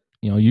thought that,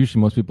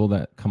 usually most people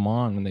that come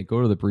on when they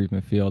go to the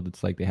bereavement field,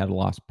 it's like they had a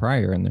loss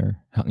prior and they're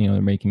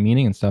making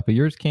meaning and stuff. But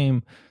yours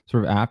came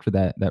sort of after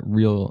that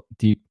real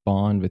deep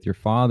bond with your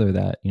father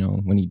that,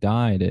 when he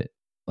died, it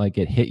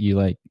hit you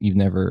like you've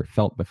never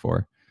felt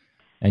before.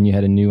 And you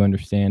had a new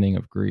understanding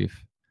of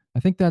grief. I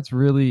think that's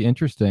really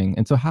interesting.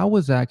 And so how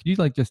was that? Could you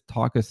just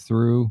talk us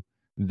through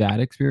that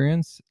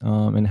experience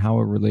and how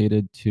it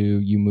related to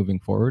you moving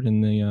forward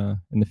in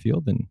the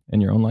field and in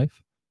your own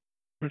life?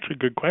 That's a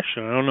good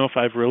question. I don't know if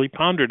I've really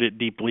pondered it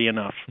deeply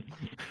enough.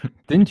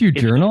 Didn't you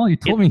journal? You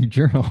told me you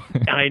journal.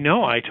 I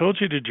know. I told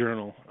you to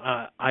journal.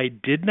 I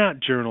did not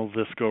journal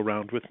this go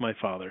round with my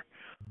father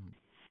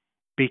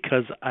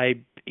because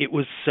it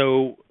was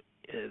so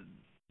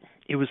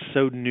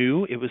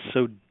new. It was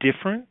so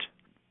different.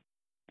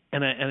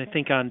 And I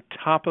think on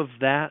top of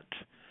that,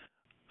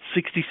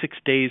 66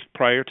 days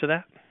prior to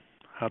that,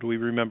 how do we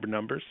remember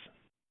numbers?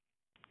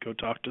 Go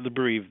talk to the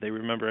bereaved. They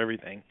remember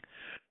everything.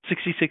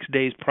 66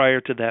 days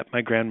prior to that,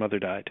 my grandmother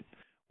died,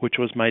 which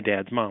was my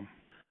dad's mom.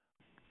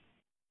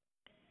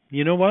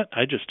 You know what?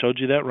 I just told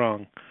you that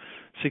wrong.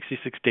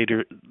 66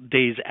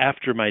 days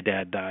after my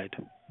dad died,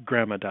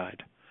 Grandma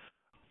died.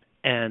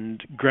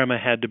 And Grandma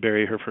had to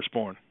bury her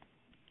firstborn.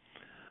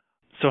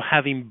 So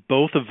having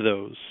both of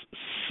those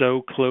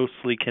so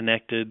closely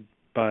connected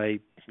by,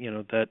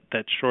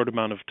 that short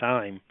amount of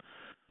time,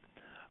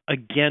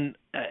 again,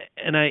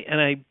 and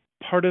I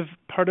part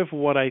of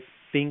what I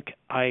think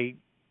I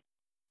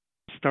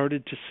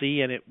started to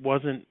see, and it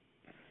wasn't.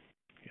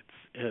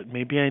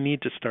 Maybe I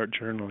need to start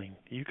journaling.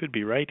 You could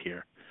be right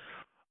here.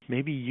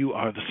 Maybe you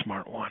are the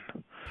smart one.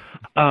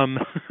 Um,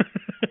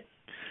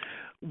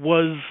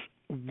 was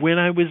when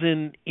I was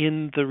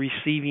in the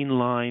receiving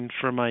line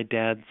for my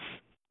dad's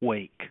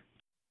wake.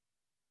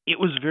 It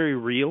was very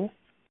real.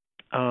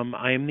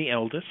 I am the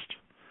eldest,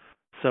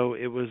 so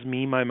it was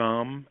me, my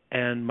mom,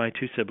 and my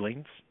two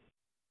siblings,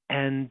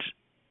 and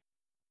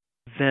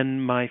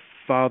then my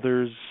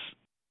father's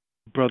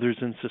brothers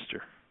and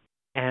sister.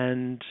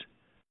 And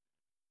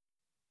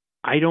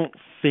I don't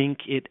think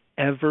it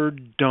ever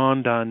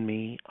dawned on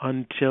me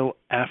until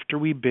after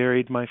we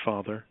buried my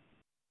father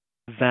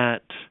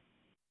that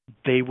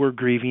they were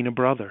grieving a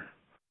brother.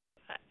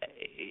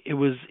 It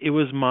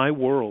was my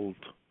world.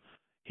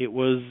 It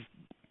was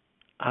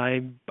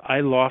I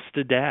lost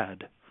a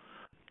dad,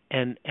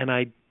 and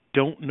I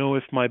don't know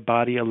if my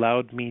body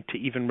allowed me to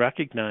even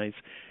recognize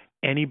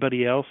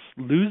anybody else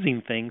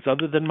losing things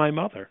other than my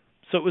mother.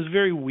 So it was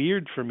very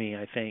weird for me,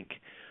 I think.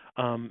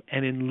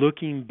 And in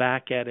looking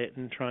back at it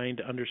and trying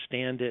to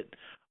understand it,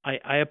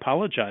 I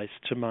apologize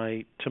to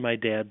my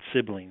dad's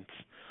siblings,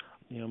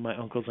 my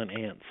uncles and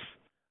aunts,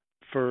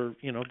 for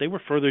they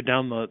were further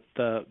down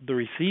the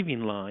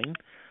receiving line,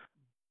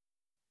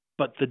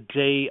 but the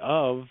day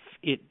of,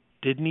 it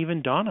didn't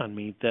even dawn on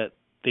me that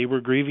they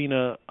were grieving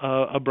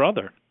a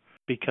brother,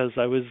 because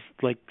I was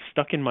like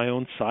stuck in my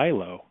own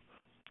silo.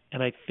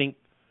 And I think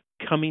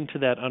coming to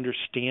that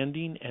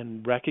understanding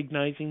and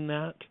recognizing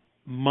that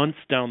months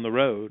down the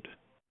road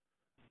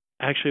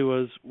actually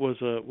was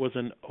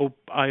an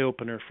eye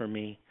opener for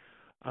me,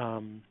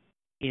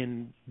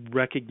 in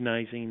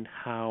recognizing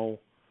how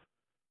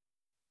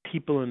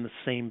people in the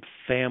same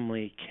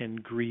family can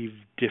grieve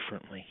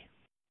differently,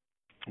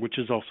 which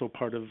is also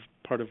part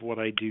of what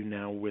I do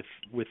now with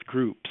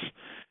groups.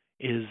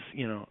 Is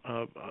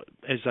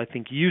as I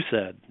think you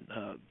said,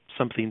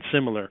 something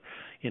similar.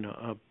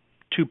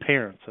 Two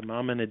parents, a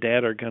mom and a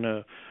dad, are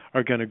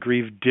gonna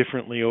grieve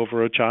differently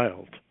over a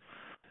child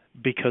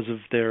because of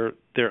their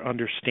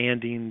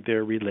understanding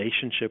their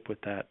relationship with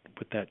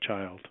that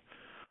child.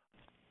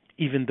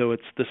 Even though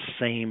it's the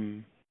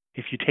same,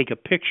 if you take a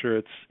picture,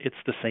 it's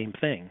the same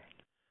thing.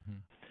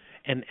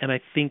 And I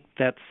think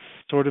that's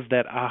sort of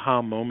that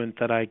aha moment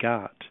that I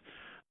got,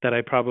 that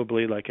I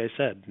probably, like I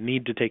said,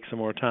 need to take some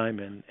more time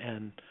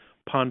and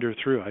ponder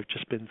through. I've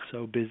just been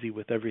so busy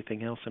with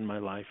everything else in my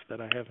life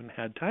that I haven't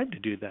had time to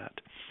do that,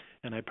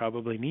 and I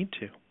probably need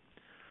to.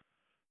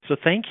 So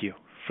thank you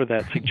for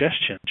that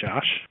suggestion,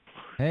 Josh.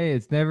 Hey,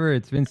 it's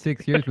been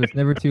 6 years, but it's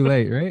never too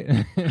late,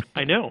 right?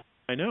 I know.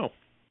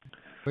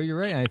 But you're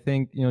right. I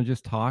think,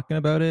 just talking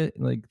about it,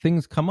 like,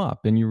 things come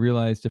up and you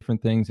realize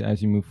different things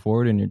as you move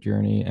forward in your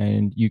journey,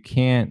 and you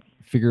can't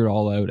figure it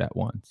all out at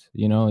once.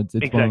 It's one of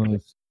Exactly.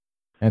 those.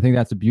 And I think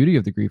that's the beauty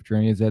of the grief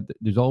journey, is that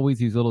there's always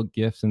these little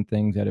gifts and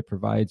things that it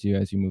provides you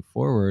as you move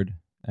forward.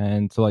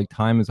 And so, like,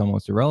 time is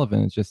almost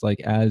irrelevant. It's just like,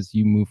 as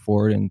you move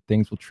forward, and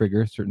things will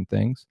trigger certain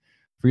things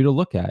for you to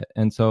look at.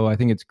 And so I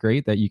think it's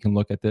great that you can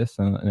look at this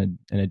in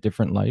a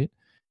different light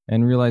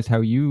and realize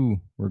how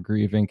you were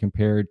grieving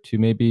compared to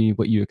maybe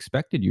what you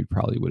expected you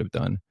probably would have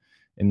done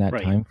in that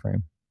Right. time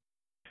frame.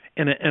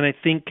 And I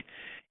think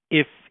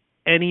if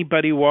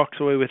anybody walks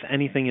away with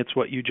anything, it's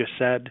what you just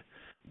said,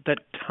 that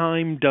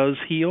time does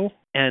heal,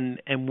 and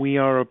we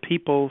are a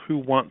people who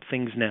want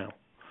things now.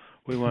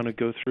 We want to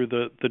go through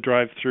the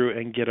drive-through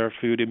and get our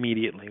food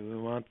immediately. We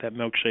want that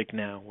milkshake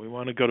now. We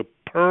want to go to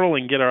Pearl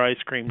and get our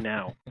ice cream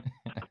now.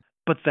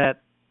 But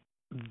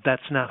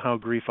that's not how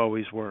grief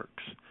always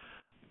works.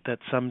 That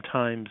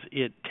sometimes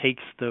it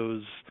takes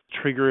those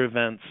trigger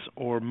events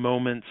or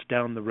moments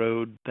down the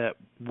road that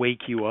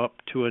wake you up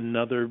to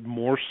another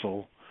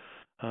morsel,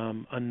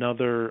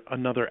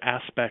 another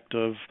aspect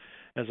of,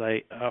 as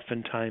I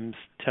oftentimes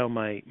tell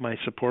my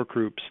support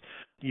groups,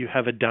 you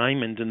have a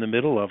diamond in the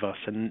middle of us,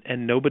 and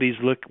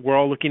we're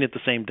all looking at the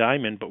same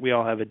diamond, but we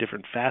all have a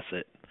different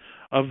facet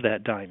of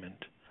that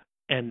diamond.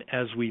 And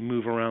as we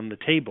move around the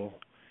table,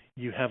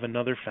 you have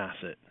another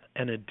facet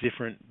and a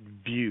different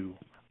view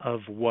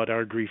of what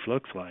our grief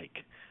looks like.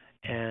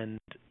 And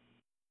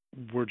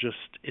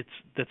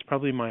that's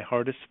probably my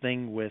hardest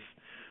thing with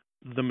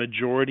the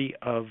majority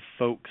of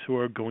folks who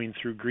are going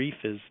through grief,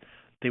 is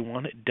they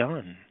want it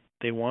done.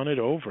 They want it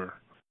over.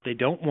 They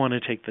don't want to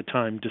take the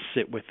time to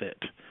sit with it.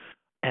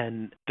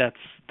 And that's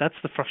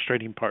the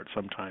frustrating part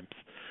sometimes.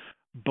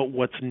 But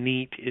what's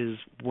neat is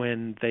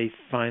when they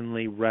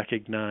finally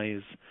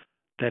recognize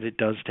that it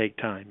does take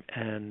time,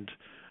 and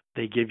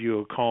they give you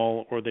a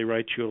call, or they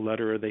write you a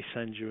letter, or they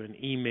send you an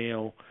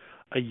email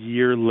a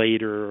year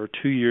later or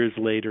 2 years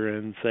later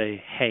and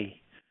say, hey,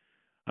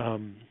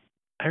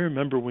 I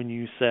remember when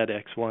you said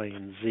X, Y,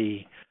 and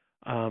Z.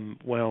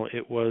 Well,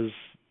 it was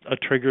a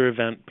trigger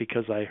event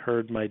because I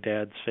heard my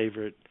dad's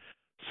favorite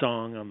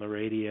song on the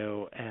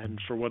radio, and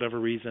for whatever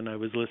reason I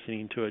was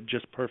listening to it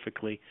just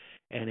perfectly,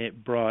 and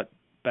it brought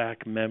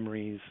back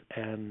memories,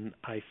 and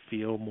I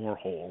feel more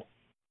whole.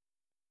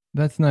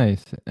 That's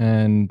nice.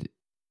 And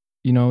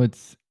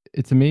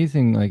it's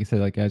amazing, like I said,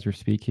 like as you're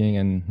speaking,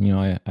 and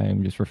I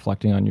am just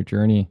reflecting on your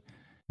journey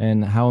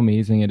and how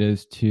amazing it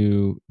is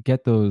to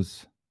get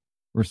those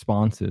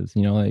responses,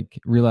 like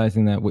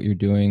realizing that what you're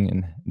doing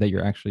and that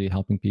you're actually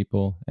helping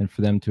people, and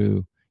for them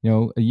to,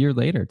 a year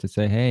later to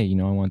say, hey,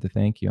 I want to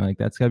thank you. Like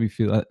that's gotta be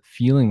that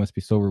feeling must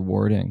be so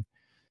rewarding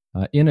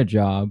in a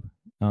job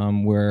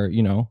where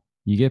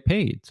you get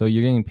paid, so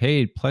you're getting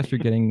paid plus you're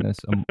getting this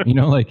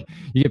like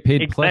you get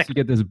paid plus you Exactly.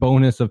 get this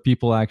bonus of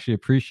people actually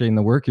appreciating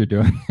the work you're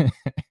doing.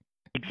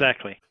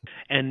 Exactly.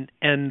 And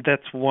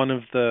that's one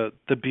of the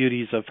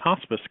beauties of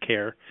hospice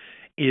care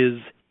is,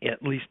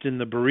 at least in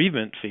the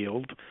bereavement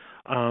field,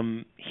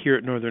 here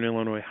at Northern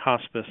Illinois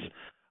Hospice,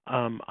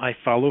 I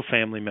follow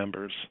family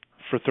members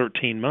for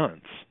 13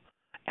 months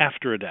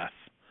after a death,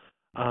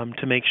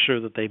 to make sure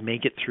that they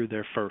make it through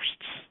their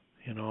firsts.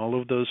 All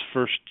of those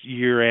first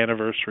year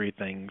anniversary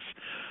things,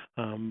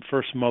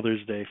 first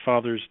Mother's Day,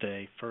 Father's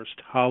Day,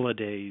 first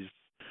holidays,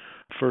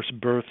 first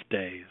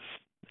birthdays,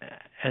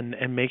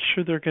 and make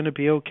sure they're going to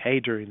be okay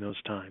during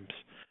those times,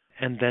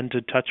 and then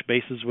to touch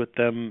bases with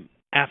them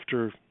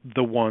after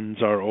the ones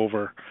are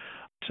over,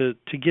 to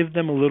give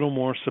them a little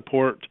more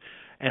support,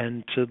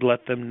 and to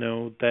let them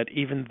know that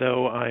even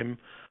though I'm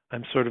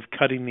sort of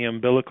cutting the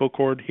umbilical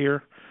cord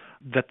here,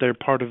 that they're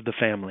part of the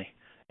family,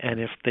 and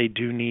if they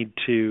do need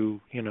to,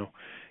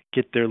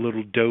 get their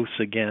little dose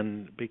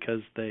again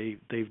because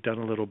they've done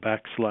a little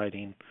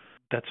backsliding,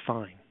 that's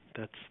fine.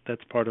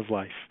 That's part of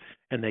life,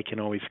 and they can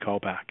always call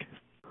back.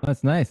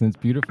 That's nice, and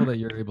it's beautiful that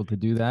you're able to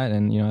do that.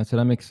 And I said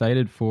I'm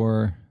excited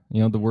for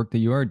the work that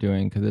you are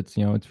doing, because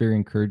it's very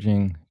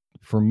encouraging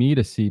for me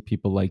to see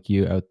people like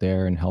you out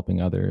there and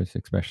helping others,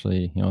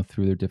 especially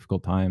through their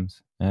difficult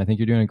times. And I think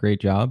you're doing a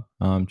great job.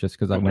 Just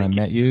because Well, when I thank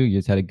you. met you, you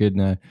just had a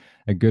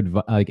good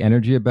like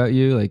energy about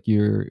you. Like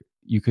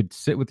you could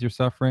sit with your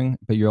suffering,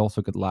 but you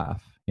also could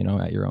laugh,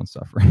 at your own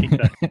suffering.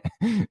 Exactly.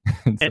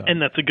 And And, so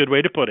and that's a good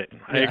way to put it.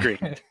 I yeah. agree.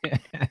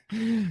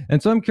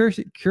 And so I'm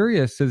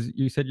curious, as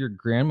you said your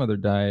grandmother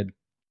died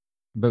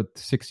about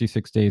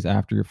 66 days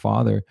after your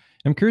father.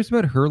 I'm curious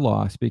about her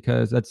loss,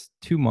 because that's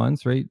 2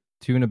 months, right?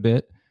 Two and a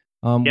bit.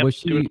 Yep, Was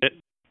doing she it.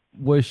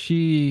 was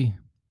she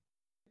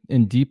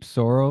in deep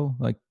sorrow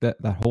like that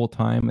whole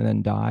time and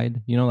then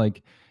died?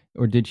 Like,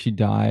 or did she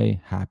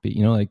die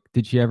happy? Like,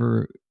 did she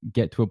ever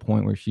get to a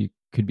point where she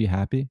could be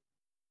happy?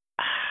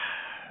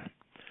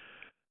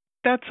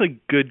 That's a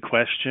good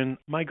question.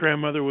 My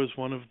grandmother was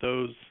one of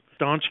those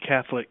staunch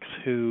Catholics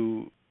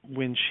who,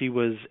 when she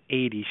was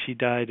 80, she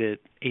died at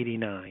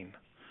 89,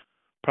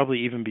 probably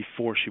even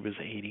before she was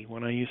 80.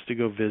 When I used to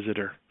go visit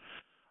her,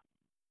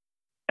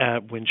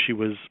 when she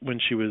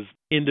was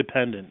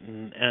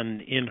independent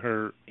and in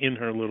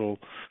her little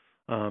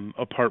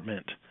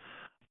apartment,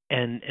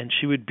 and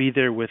she would be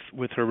there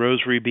with her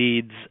rosary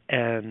beads,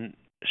 and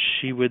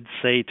she would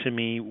say to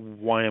me,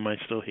 "Why am I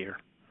still here?"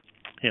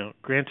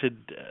 Granted,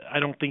 I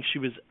don't think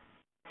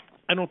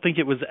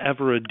it was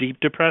ever a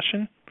deep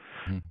depression,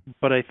 Mhm.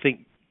 but I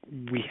think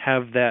we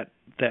have that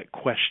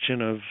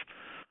question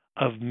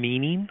of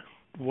meaning.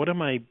 What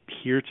am I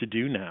here to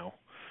do now?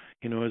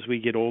 As we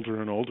get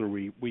older and older,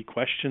 we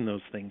question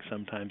those things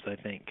sometimes, I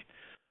think.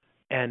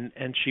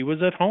 And she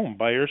was at home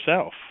by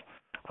herself,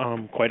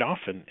 quite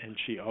often, and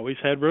she always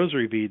had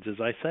rosary beads, as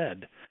I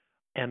said.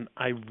 And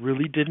I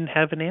really didn't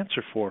have an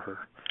answer for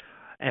her.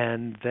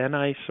 And then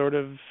I sort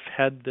of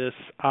had this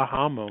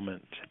aha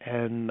moment,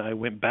 and I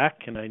went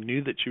back and I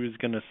knew that she was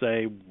going to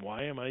say,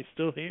 "Why am I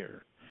still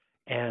here?"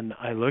 And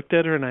I looked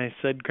at her and I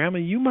said, "Grandma,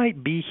 you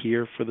might be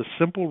here for the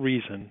simple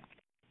reason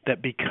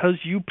that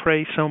because you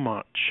pray so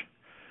much,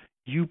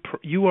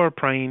 you are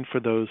praying for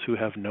those who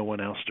have no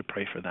one else to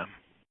pray for them.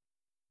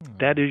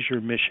 That Oh, is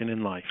your mission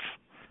in life.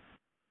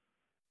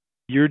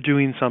 You're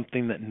doing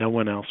something that no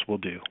one else will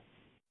do."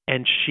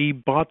 And she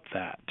bought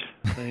that.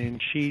 I mean,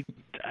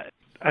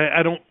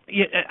 I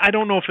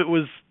don't know if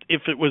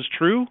it was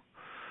true.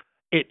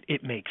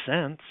 It makes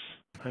sense.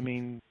 I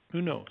mean,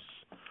 who knows?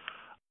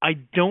 I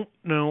don't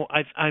know.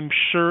 I'm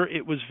sure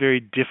it was very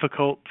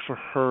difficult for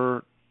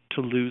her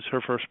to lose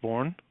her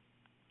firstborn.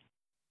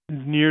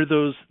 Near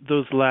those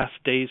last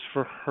days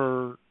for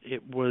her,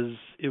 it was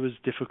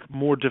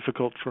more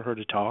difficult for her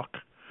to talk.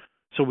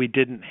 So we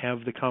didn't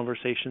have the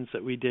conversations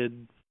that we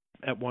did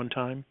at one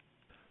time.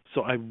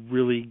 So I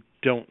really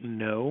don't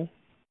know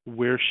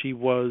where she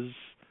was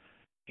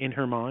in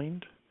her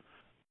mind.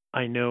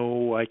 I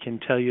know I can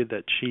tell you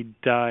that she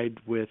died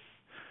with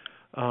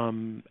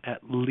at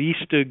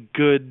least a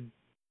good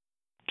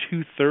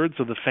 2/3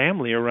 of the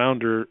family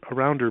around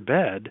her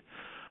bed.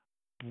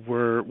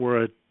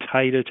 We're a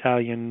tight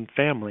Italian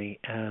family,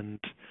 and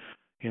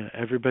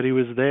everybody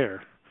was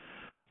there,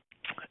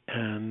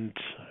 and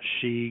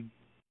she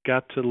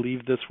got to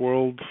leave this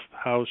world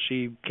how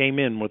she came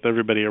in, with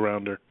everybody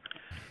around her.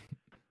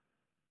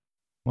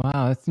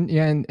 wow,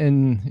 yeah,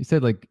 and you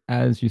said, like,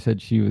 as you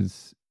said, she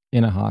was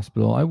in a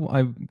hospital.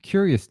 I'm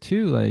curious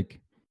too, like,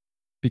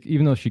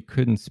 even though she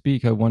couldn't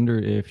speak, I wonder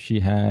if she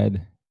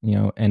had,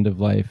 end of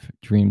life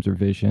dreams or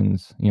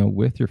visions,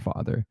 with your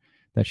father.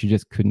 that she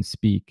just couldn't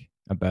speak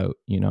about,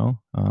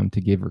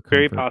 to give her comfort.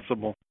 Very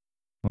possible.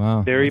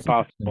 Wow. Very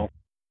possible.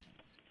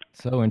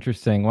 So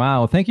interesting.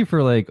 Wow. Thank you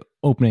for like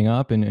opening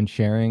up and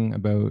sharing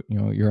about,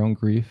 your own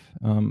grief.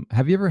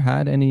 Have you ever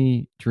had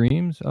any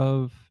dreams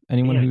of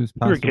anyone who's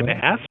passed away? You were going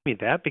to ask me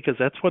that because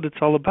that's what it's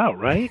all about,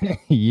 right?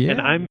 Yeah.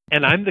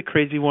 And I'm the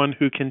crazy one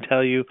who can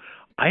tell you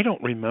I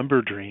don't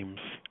remember dreams.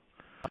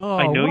 Oh,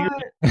 I know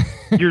what?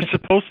 you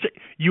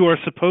are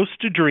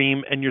supposed to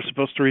dream and you're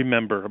supposed to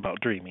remember about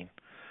dreaming.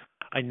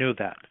 I know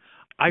that.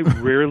 I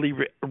rarely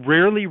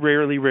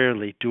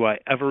do I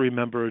ever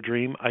remember a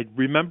dream. I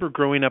remember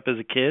growing up as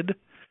a kid,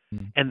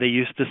 and they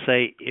used to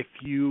say if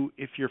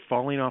you're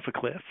falling off a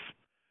cliff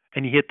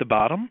and you hit the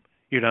bottom,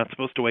 you're not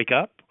supposed to wake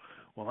up.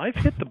 Well, I've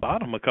hit the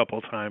bottom a couple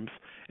of times,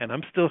 and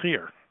I'm still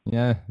here.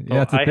 Yeah, so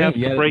that's the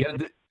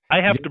thing.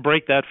 I have to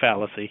break that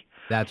fallacy.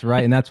 That's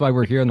right, and that's why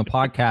we're here on the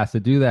podcast to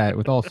do that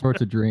with all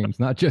sorts of dreams,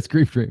 not just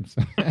grief dreams.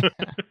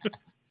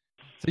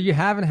 So you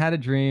haven't had a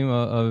dream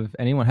of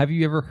anyone. Have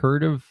you ever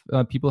heard of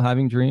people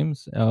having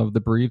dreams of the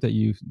bereaved that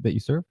you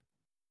serve?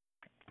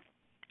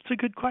 It's a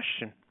good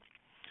question.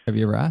 Have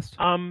you ever asked?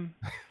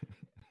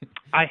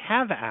 I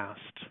have asked.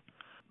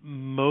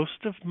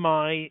 Most of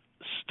my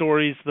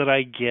stories that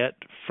I get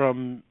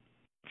from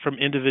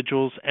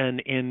individuals and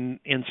in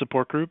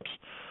support groups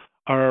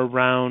are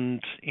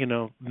around,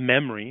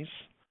 memories,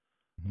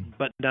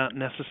 but not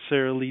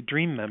necessarily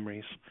dream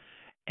memories.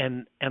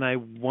 And I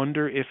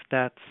wonder if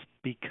that's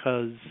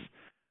because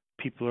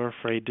people are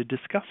afraid to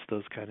discuss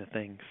those kind of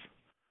things.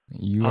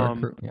 You are,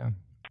 yeah.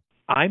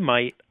 I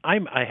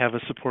have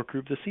a support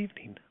group this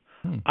evening.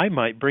 I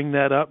might bring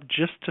that up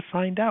just to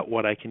find out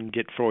what I can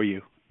get for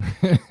you.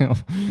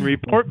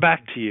 Report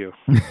back to you.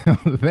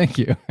 Thank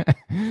you.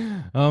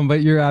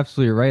 But you're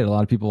absolutely right. A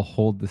lot of people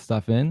hold this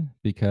stuff in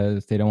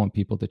because they don't want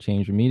people to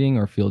change a meeting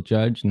or feel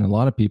judged. And a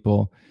lot of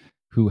people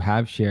who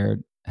have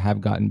shared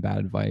have gotten bad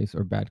advice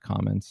or bad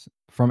comments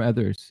from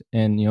others.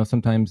 And,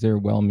 sometimes they're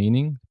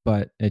well-meaning,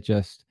 but it's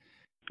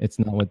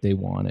not what they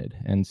wanted.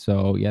 And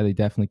so, yeah, they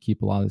definitely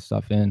keep a lot of this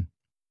stuff in.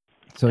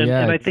 So,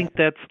 and I think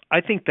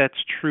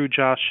that's true,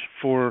 Josh,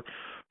 for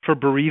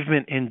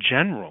bereavement in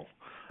general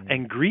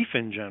and grief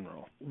in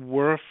general.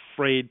 We're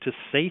afraid to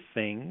say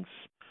things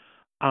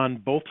on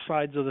both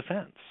sides of the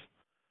fence.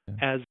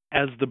 Yeah.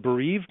 As the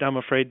bereaved, I'm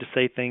afraid to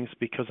say things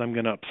because I'm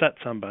going to upset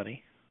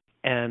somebody.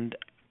 And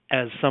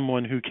as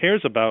someone who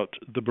cares about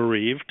the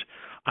bereaved,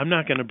 I'm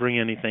not going to bring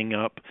anything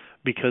up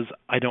because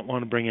I don't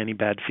want to bring any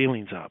bad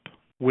feelings up,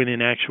 when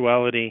in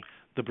actuality,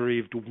 the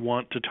bereaved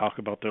want to talk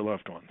about their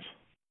loved ones.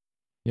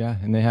 Yeah,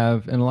 and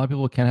a lot of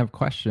people can have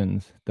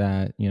questions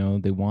that,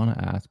 they want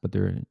to ask, but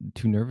they're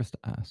too nervous to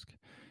ask.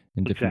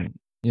 In different, exactly.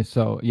 Yeah,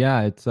 so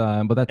yeah, it's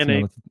but that's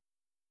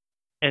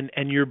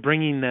and you're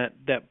bringing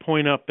that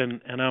point up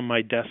and on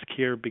my desk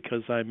here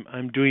because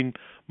I'm doing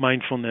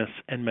mindfulness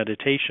and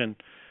meditation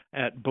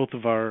at both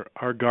of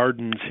our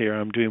gardens here.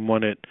 I'm doing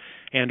one at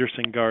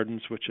Anderson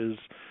Gardens, which is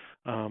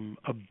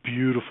a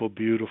beautiful,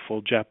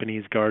 beautiful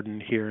Japanese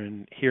garden here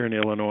in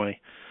Illinois,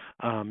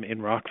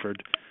 in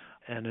Rockford,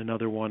 and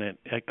another one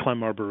at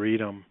Clem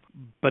Arboretum.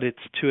 But it's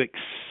to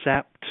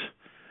accept,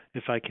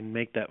 if I can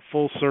make that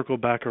full circle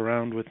back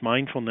around with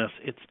mindfulness,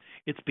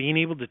 it's being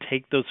able to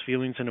take those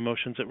feelings and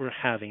emotions that we're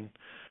having,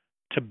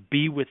 to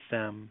be with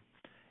them,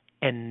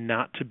 and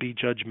not to be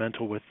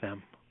judgmental with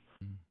them.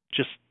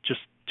 Just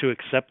to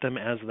accept them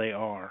as they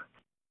are.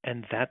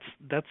 And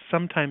that's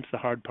sometimes the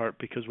hard part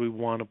because we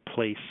want to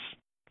place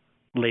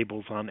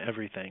labels on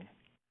everything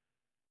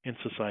in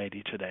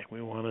society today.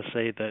 We want to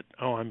say that,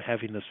 I'm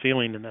having this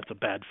feeling and that's a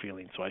bad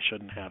feeling, so I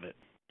shouldn't have it.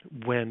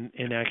 When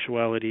in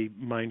actuality,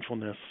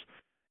 mindfulness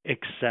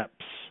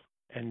accepts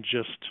and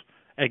just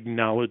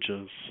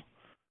acknowledges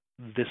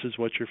this is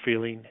what you're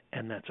feeling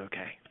and that's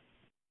okay.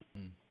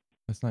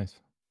 That's nice.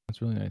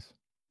 That's really nice.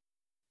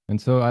 And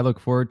so I look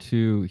forward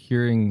to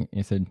hearing,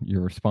 you said,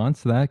 your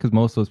response to that, because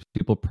most of those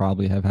people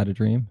probably have had a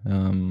dream.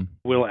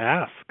 We'll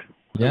ask.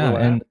 Yeah,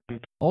 and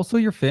also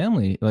your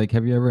family. Like,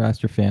 have you ever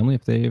asked your family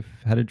if they've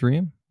had a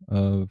dream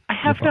of? I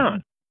have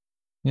not.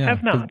 Yeah,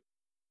 have not.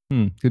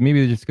 Because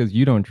maybe just because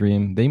you don't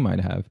dream, they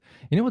might have.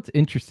 You know what's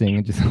interesting,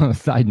 and just on a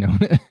side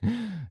note,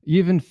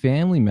 even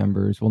family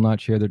members will not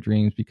share their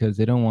dreams because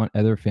they don't want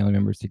other family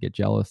members to get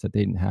jealous that they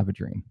didn't have a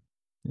dream.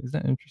 Is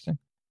that interesting?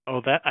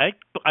 Oh, that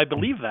I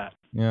believe that.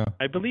 Yeah,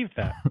 I believe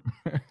that.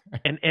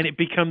 and it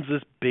becomes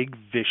this big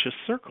vicious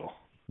circle.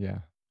 Yeah.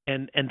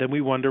 And then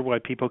we wonder why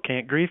people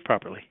can't grieve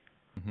properly.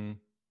 Mm-hmm.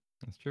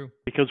 That's true.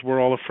 Because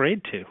we're all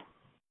afraid to.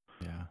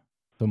 Yeah.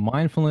 So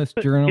mindfulness,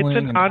 journaling,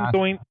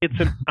 it's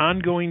an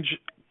ongoing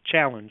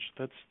challenge.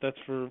 That's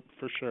for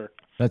sure.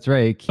 That's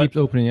right. It keeps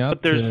opening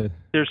up. But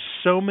there's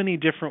so many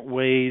different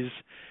ways,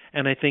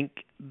 and I think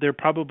there are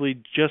probably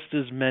just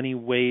as many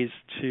ways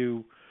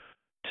to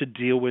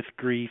deal with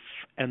grief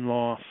and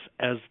loss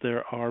as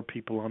there are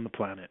people on the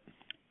planet.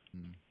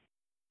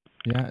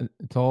 Yeah,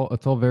 it's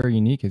all very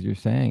unique, as you're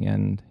saying,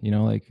 and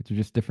like there's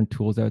just different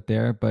tools out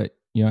there. But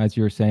as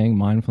you were saying,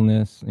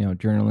 mindfulness,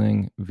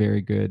 journaling, very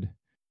good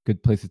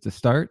places to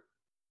start.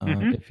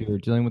 Mm-hmm. if you're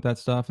dealing with that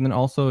stuff. And then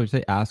also,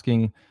 say,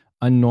 asking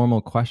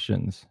unnormal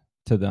questions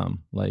to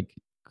them, like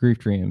grief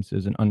dreams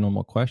is an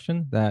unnormal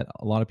question that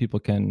a lot of people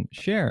can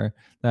share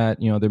that,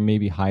 they're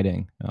maybe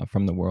hiding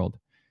from the world,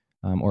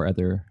 or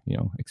other,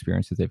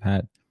 experiences they've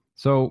had.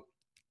 So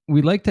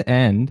we like to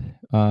end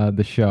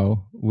the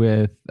show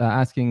with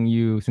asking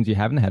you, since you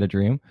haven't had a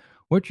dream,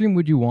 what dream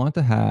would you want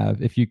to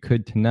have if you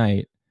could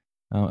tonight,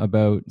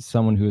 about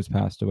someone who has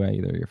passed away,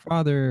 either your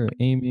father, or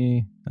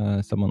Amy,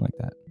 someone like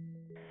that?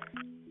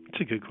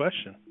 It's a good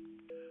question.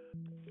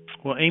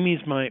 Well, Amy's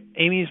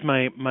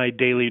my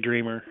daily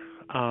dreamer,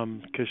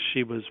 because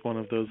she was one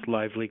of those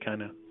lively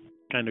kind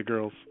of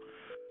girls.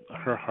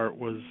 Her heart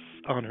was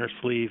on her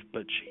sleeve,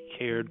 but she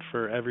cared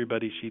for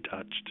everybody she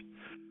touched.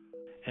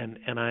 And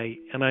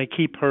I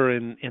keep her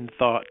in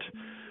thought.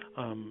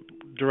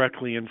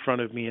 Directly in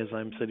front of me as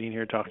I'm sitting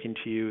here talking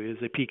to you is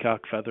a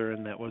peacock feather,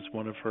 and that was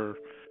one of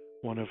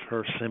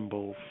her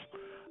symbols.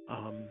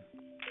 Um,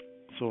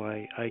 so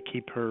I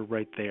keep her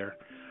right there.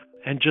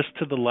 And just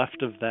to the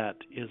left of that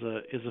is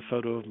a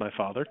photo of my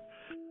father.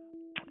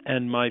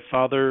 And my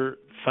father,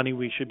 funny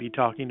we should be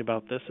talking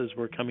about this as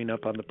we're coming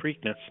up on the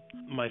Preakness.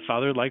 My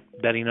father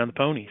liked betting on the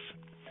ponies.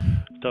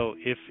 So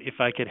if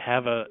I could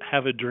have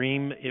a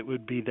dream, it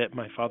would be that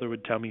my father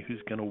would tell me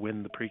who's going to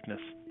win the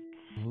Preakness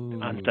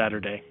on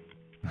Saturday.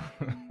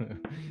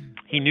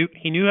 He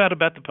knew how to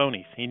bet the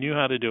ponies. He knew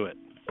how to do it.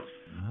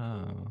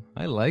 Wow,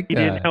 I like He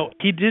that.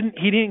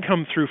 didn't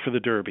come through for the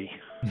Derby.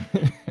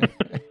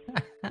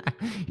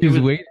 He's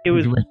waiting. It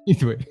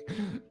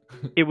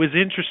was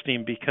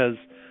interesting because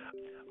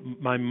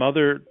my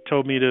mother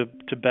told me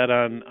to bet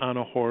on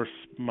a horse.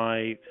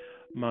 My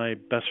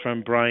best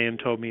friend Brian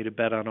told me to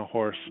bet on a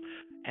horse,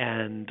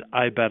 and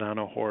I bet on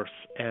a horse.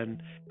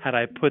 And had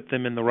I put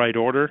them in the right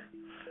order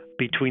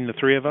between the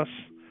three of us,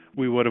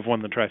 we would have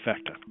won the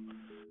trifecta.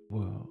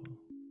 Whoa.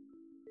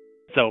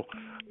 So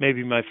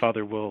maybe my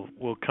father will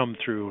come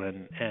through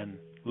and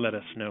let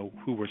us know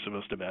who we're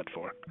supposed to bet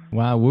for.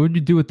 Wow, what would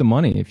you do with the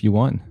money if you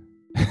won?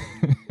 I'm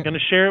going to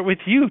share it with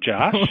you,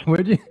 Josh.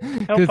 Would you?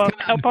 Help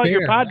out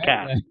your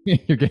podcast.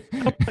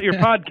 Help out your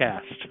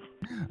podcast.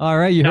 All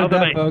right, you heard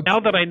that, folks. Now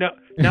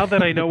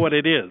that I know what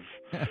it is.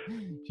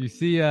 If you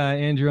see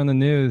Andrew on the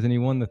news and he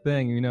won the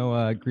thing,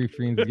 Grief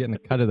Dreams is getting a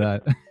cut of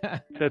that.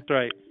 That's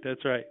right.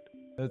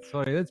 That's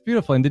funny. That's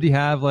beautiful. And did he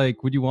have,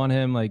 would you want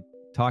him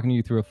talking to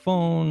you through a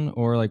phone,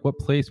 or what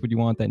place would you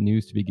want that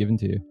news to be given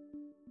to you?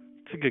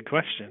 It's a good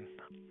question.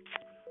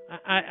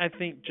 I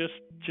think just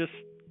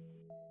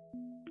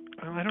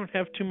I don't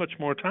have too much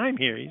more time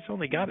here. He's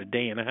only got a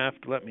day and a half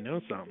to let me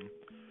know something.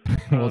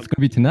 Well, it's going to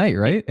be tonight,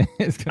 right?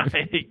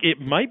 It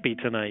might be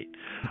tonight.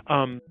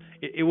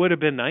 It would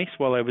have been nice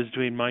while I was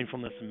doing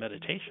mindfulness and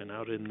meditation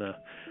out in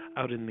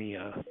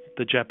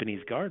the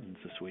Japanese gardens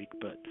this week,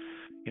 but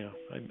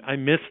I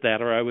missed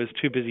that, or I was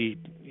too busy,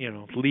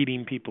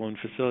 leading people and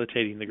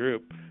facilitating the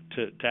group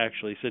to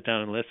actually sit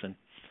down and listen.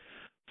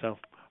 So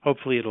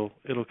hopefully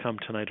it'll come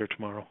tonight or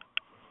tomorrow.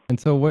 And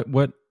so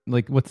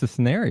what's the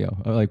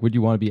scenario? Would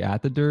you want to be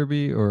at the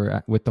Derby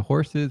or with the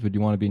horses? Would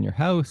you want to be in your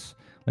house?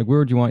 Where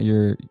would you want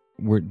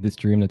this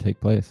dream to take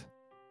place?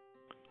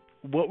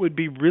 What would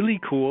be really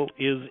cool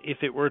is if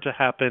it were to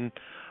happen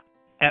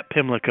at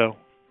Pimlico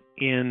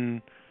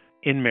in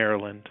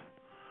Maryland,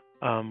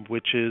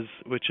 which is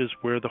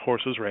where the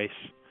horses race.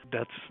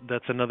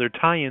 That's another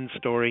tie-in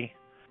story.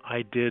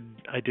 I did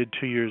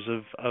 2 years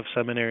of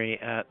seminary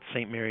at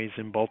St. Mary's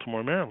in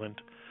Baltimore,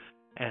 Maryland,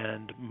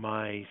 and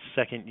my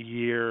second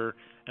year,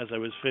 as I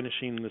was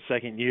finishing the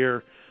second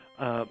year,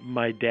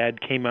 my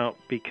dad came out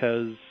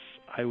because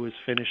I was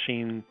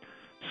finishing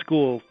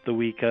school the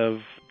week of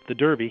the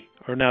Derby,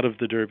 or not of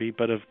the Derby,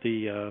 but of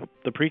the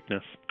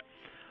Preakness.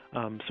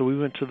 So we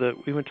went to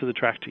the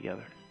track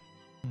together.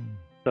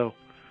 So,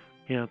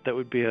 that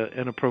would be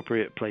an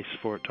appropriate place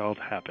for it to all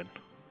to happen.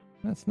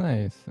 That's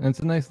nice. And it's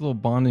a nice little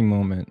bonding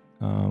moment.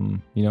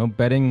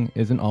 Betting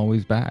isn't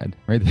always bad,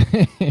 right?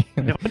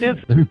 No, it is.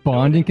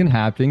 Bonding can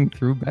happen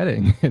through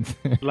betting.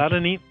 A lot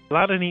of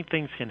neat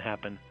things can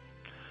happen.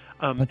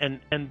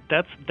 And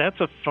that's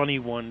a funny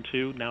one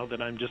too. Now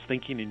that I'm just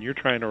thinking, and you're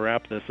trying to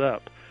wrap this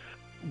up,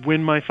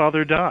 when my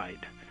father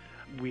died,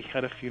 we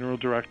had a funeral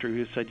director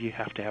who said you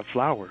have to have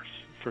flowers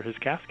for his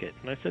casket,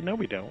 and I said no,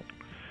 we don't.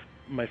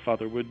 My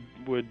father would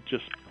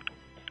just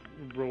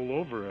roll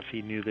over if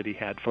he knew that he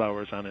had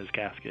flowers on his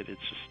casket. It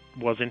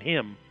just wasn't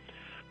him.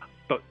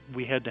 But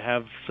we had to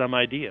have some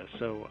idea,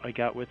 so I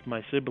got with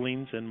my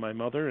siblings and my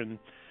mother, and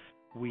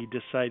we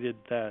decided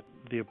that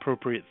the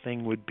appropriate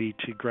thing would be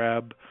to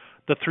grab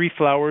the 3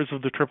 flowers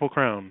of the Triple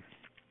Crown.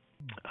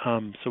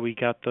 So we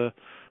got the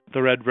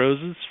red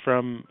roses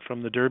from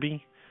the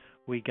Derby.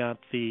 We got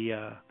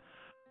the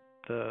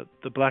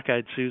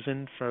black-eyed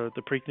Susan for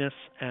the Preakness,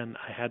 and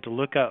I had to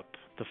look up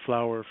the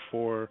flower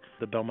for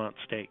the Belmont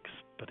Stakes,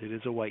 but it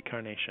is a white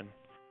carnation.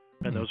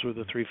 And those were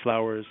the 3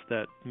 flowers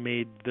that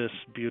made this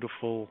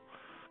beautiful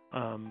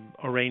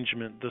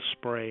arrangement, the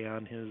spray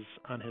on his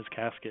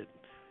casket,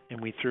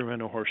 and we threw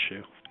in a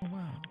horseshoe. Oh,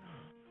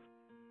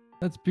 wow.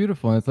 That's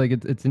beautiful. And it's like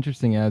it's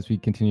interesting as we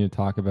continue to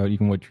talk about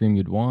even what dream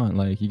you'd want.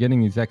 Like you're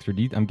getting these extra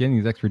I'm getting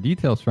these extra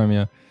details from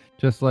you,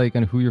 just like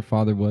on who your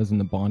father was and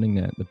the bonding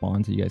that the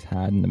bonds that you guys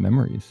had and the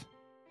memories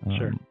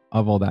Sure.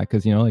 of all that.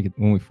 Because like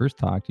when we first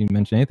talked, you didn't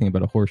mention anything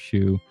about a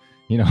horseshoe,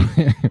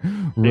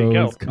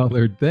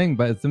 rose-colored thing.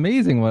 But it's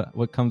amazing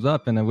what comes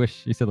up. And I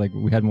wish you said like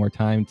we had more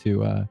time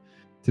to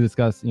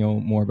discuss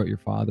more about your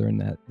father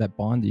and that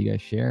bond that you guys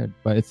shared.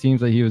 But it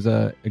seems like he was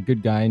a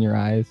good guy in your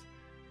eyes,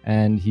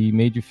 and he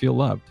made you feel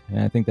loved. And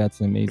I think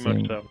that's an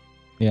amazing,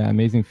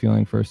 amazing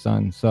feeling for a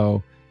son.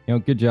 So,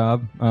 good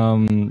job.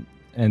 And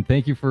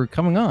thank you for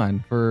coming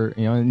on for,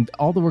 and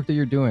all the work that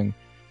you're doing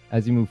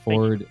as you move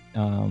forward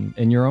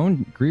in your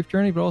own grief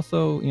journey, but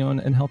also,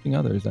 and helping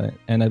others.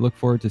 And I look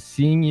forward to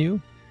seeing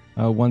you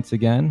once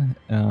again.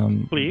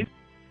 Please.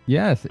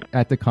 Yes,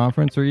 at the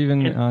conference or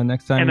even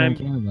next time you're in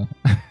Canada.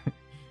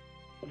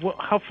 Well,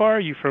 how far are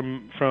you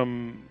from?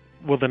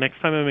 Well, the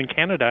next time I'm in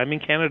Canada, I'm in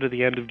Canada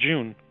the end of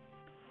June.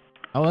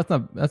 Oh,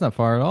 that's not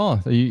far at all.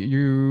 So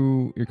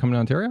you're coming to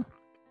Ontario?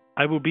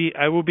 I will be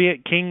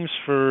at King's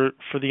for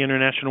the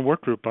International Work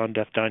Group on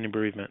Death, Dying, and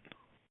Bereavement.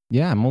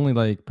 Yeah, I'm only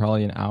like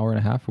probably an hour and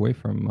a half away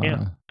from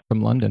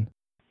London.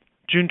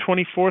 June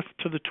 24th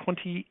to the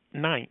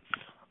 29th,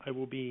 I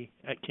will be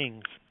at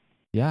King's.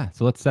 Yeah,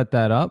 so let's set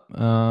that up.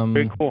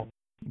 Very cool.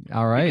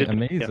 All right,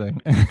 amazing.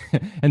 Yeah.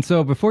 And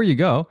so before you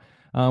go,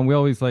 we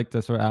always like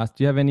to sort of ask,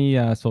 do you have any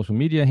social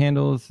media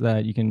handles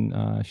that you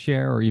can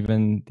share, or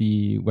even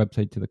the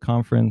website to the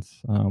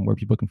conference where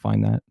people can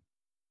find that?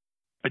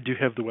 I do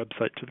have the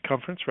website to the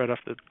conference right off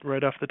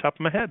the top of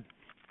my head.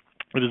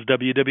 It is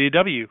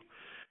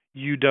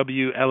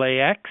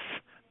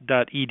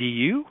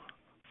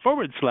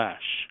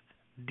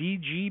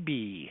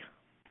www.uwlax.edu/DGB.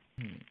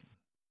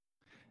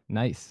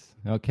 Nice.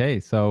 Okay,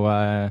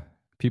 so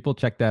people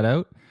check that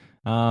out.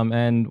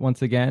 And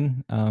once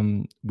again,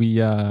 we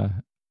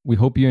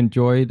hope you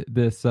enjoyed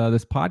this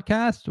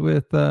podcast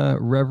with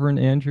Reverend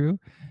Andrew.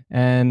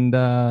 And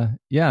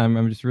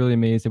I'm just really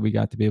amazed that we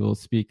got to be able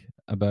to speak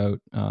about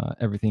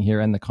everything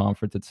here and the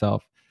conference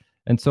itself.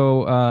 And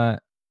so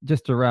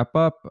just to wrap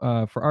up,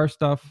 for our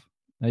stuff,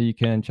 you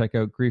can check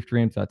out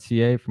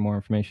griefdreams.ca for more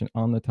information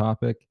on the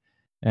topic.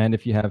 And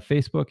if you have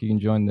Facebook, you can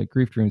join the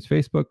Grief Dreams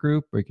Facebook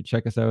group, or you can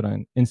check us out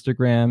on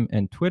Instagram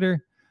and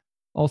Twitter.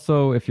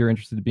 Also, if you're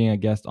interested in being a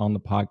guest on the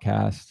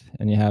podcast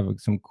and you have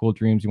some cool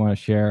dreams you want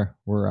to share,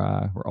 we're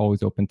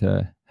always open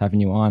to having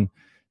you on.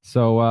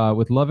 So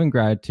with love and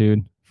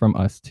gratitude from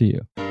us to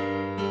you.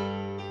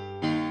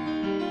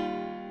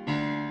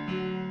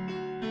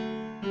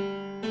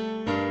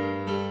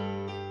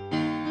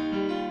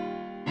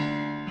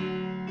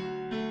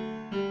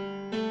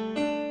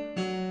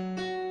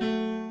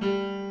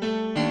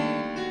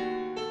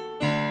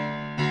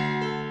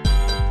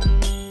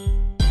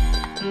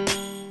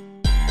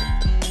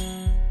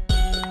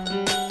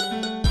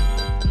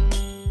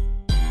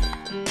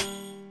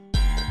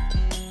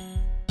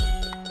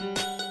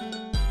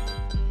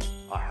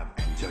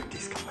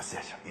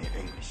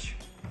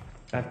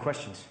 I have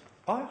questions.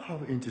 I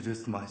have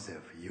introduced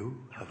myself. You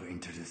have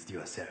introduced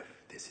yourself.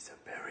 This is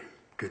a very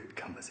good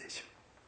conversation.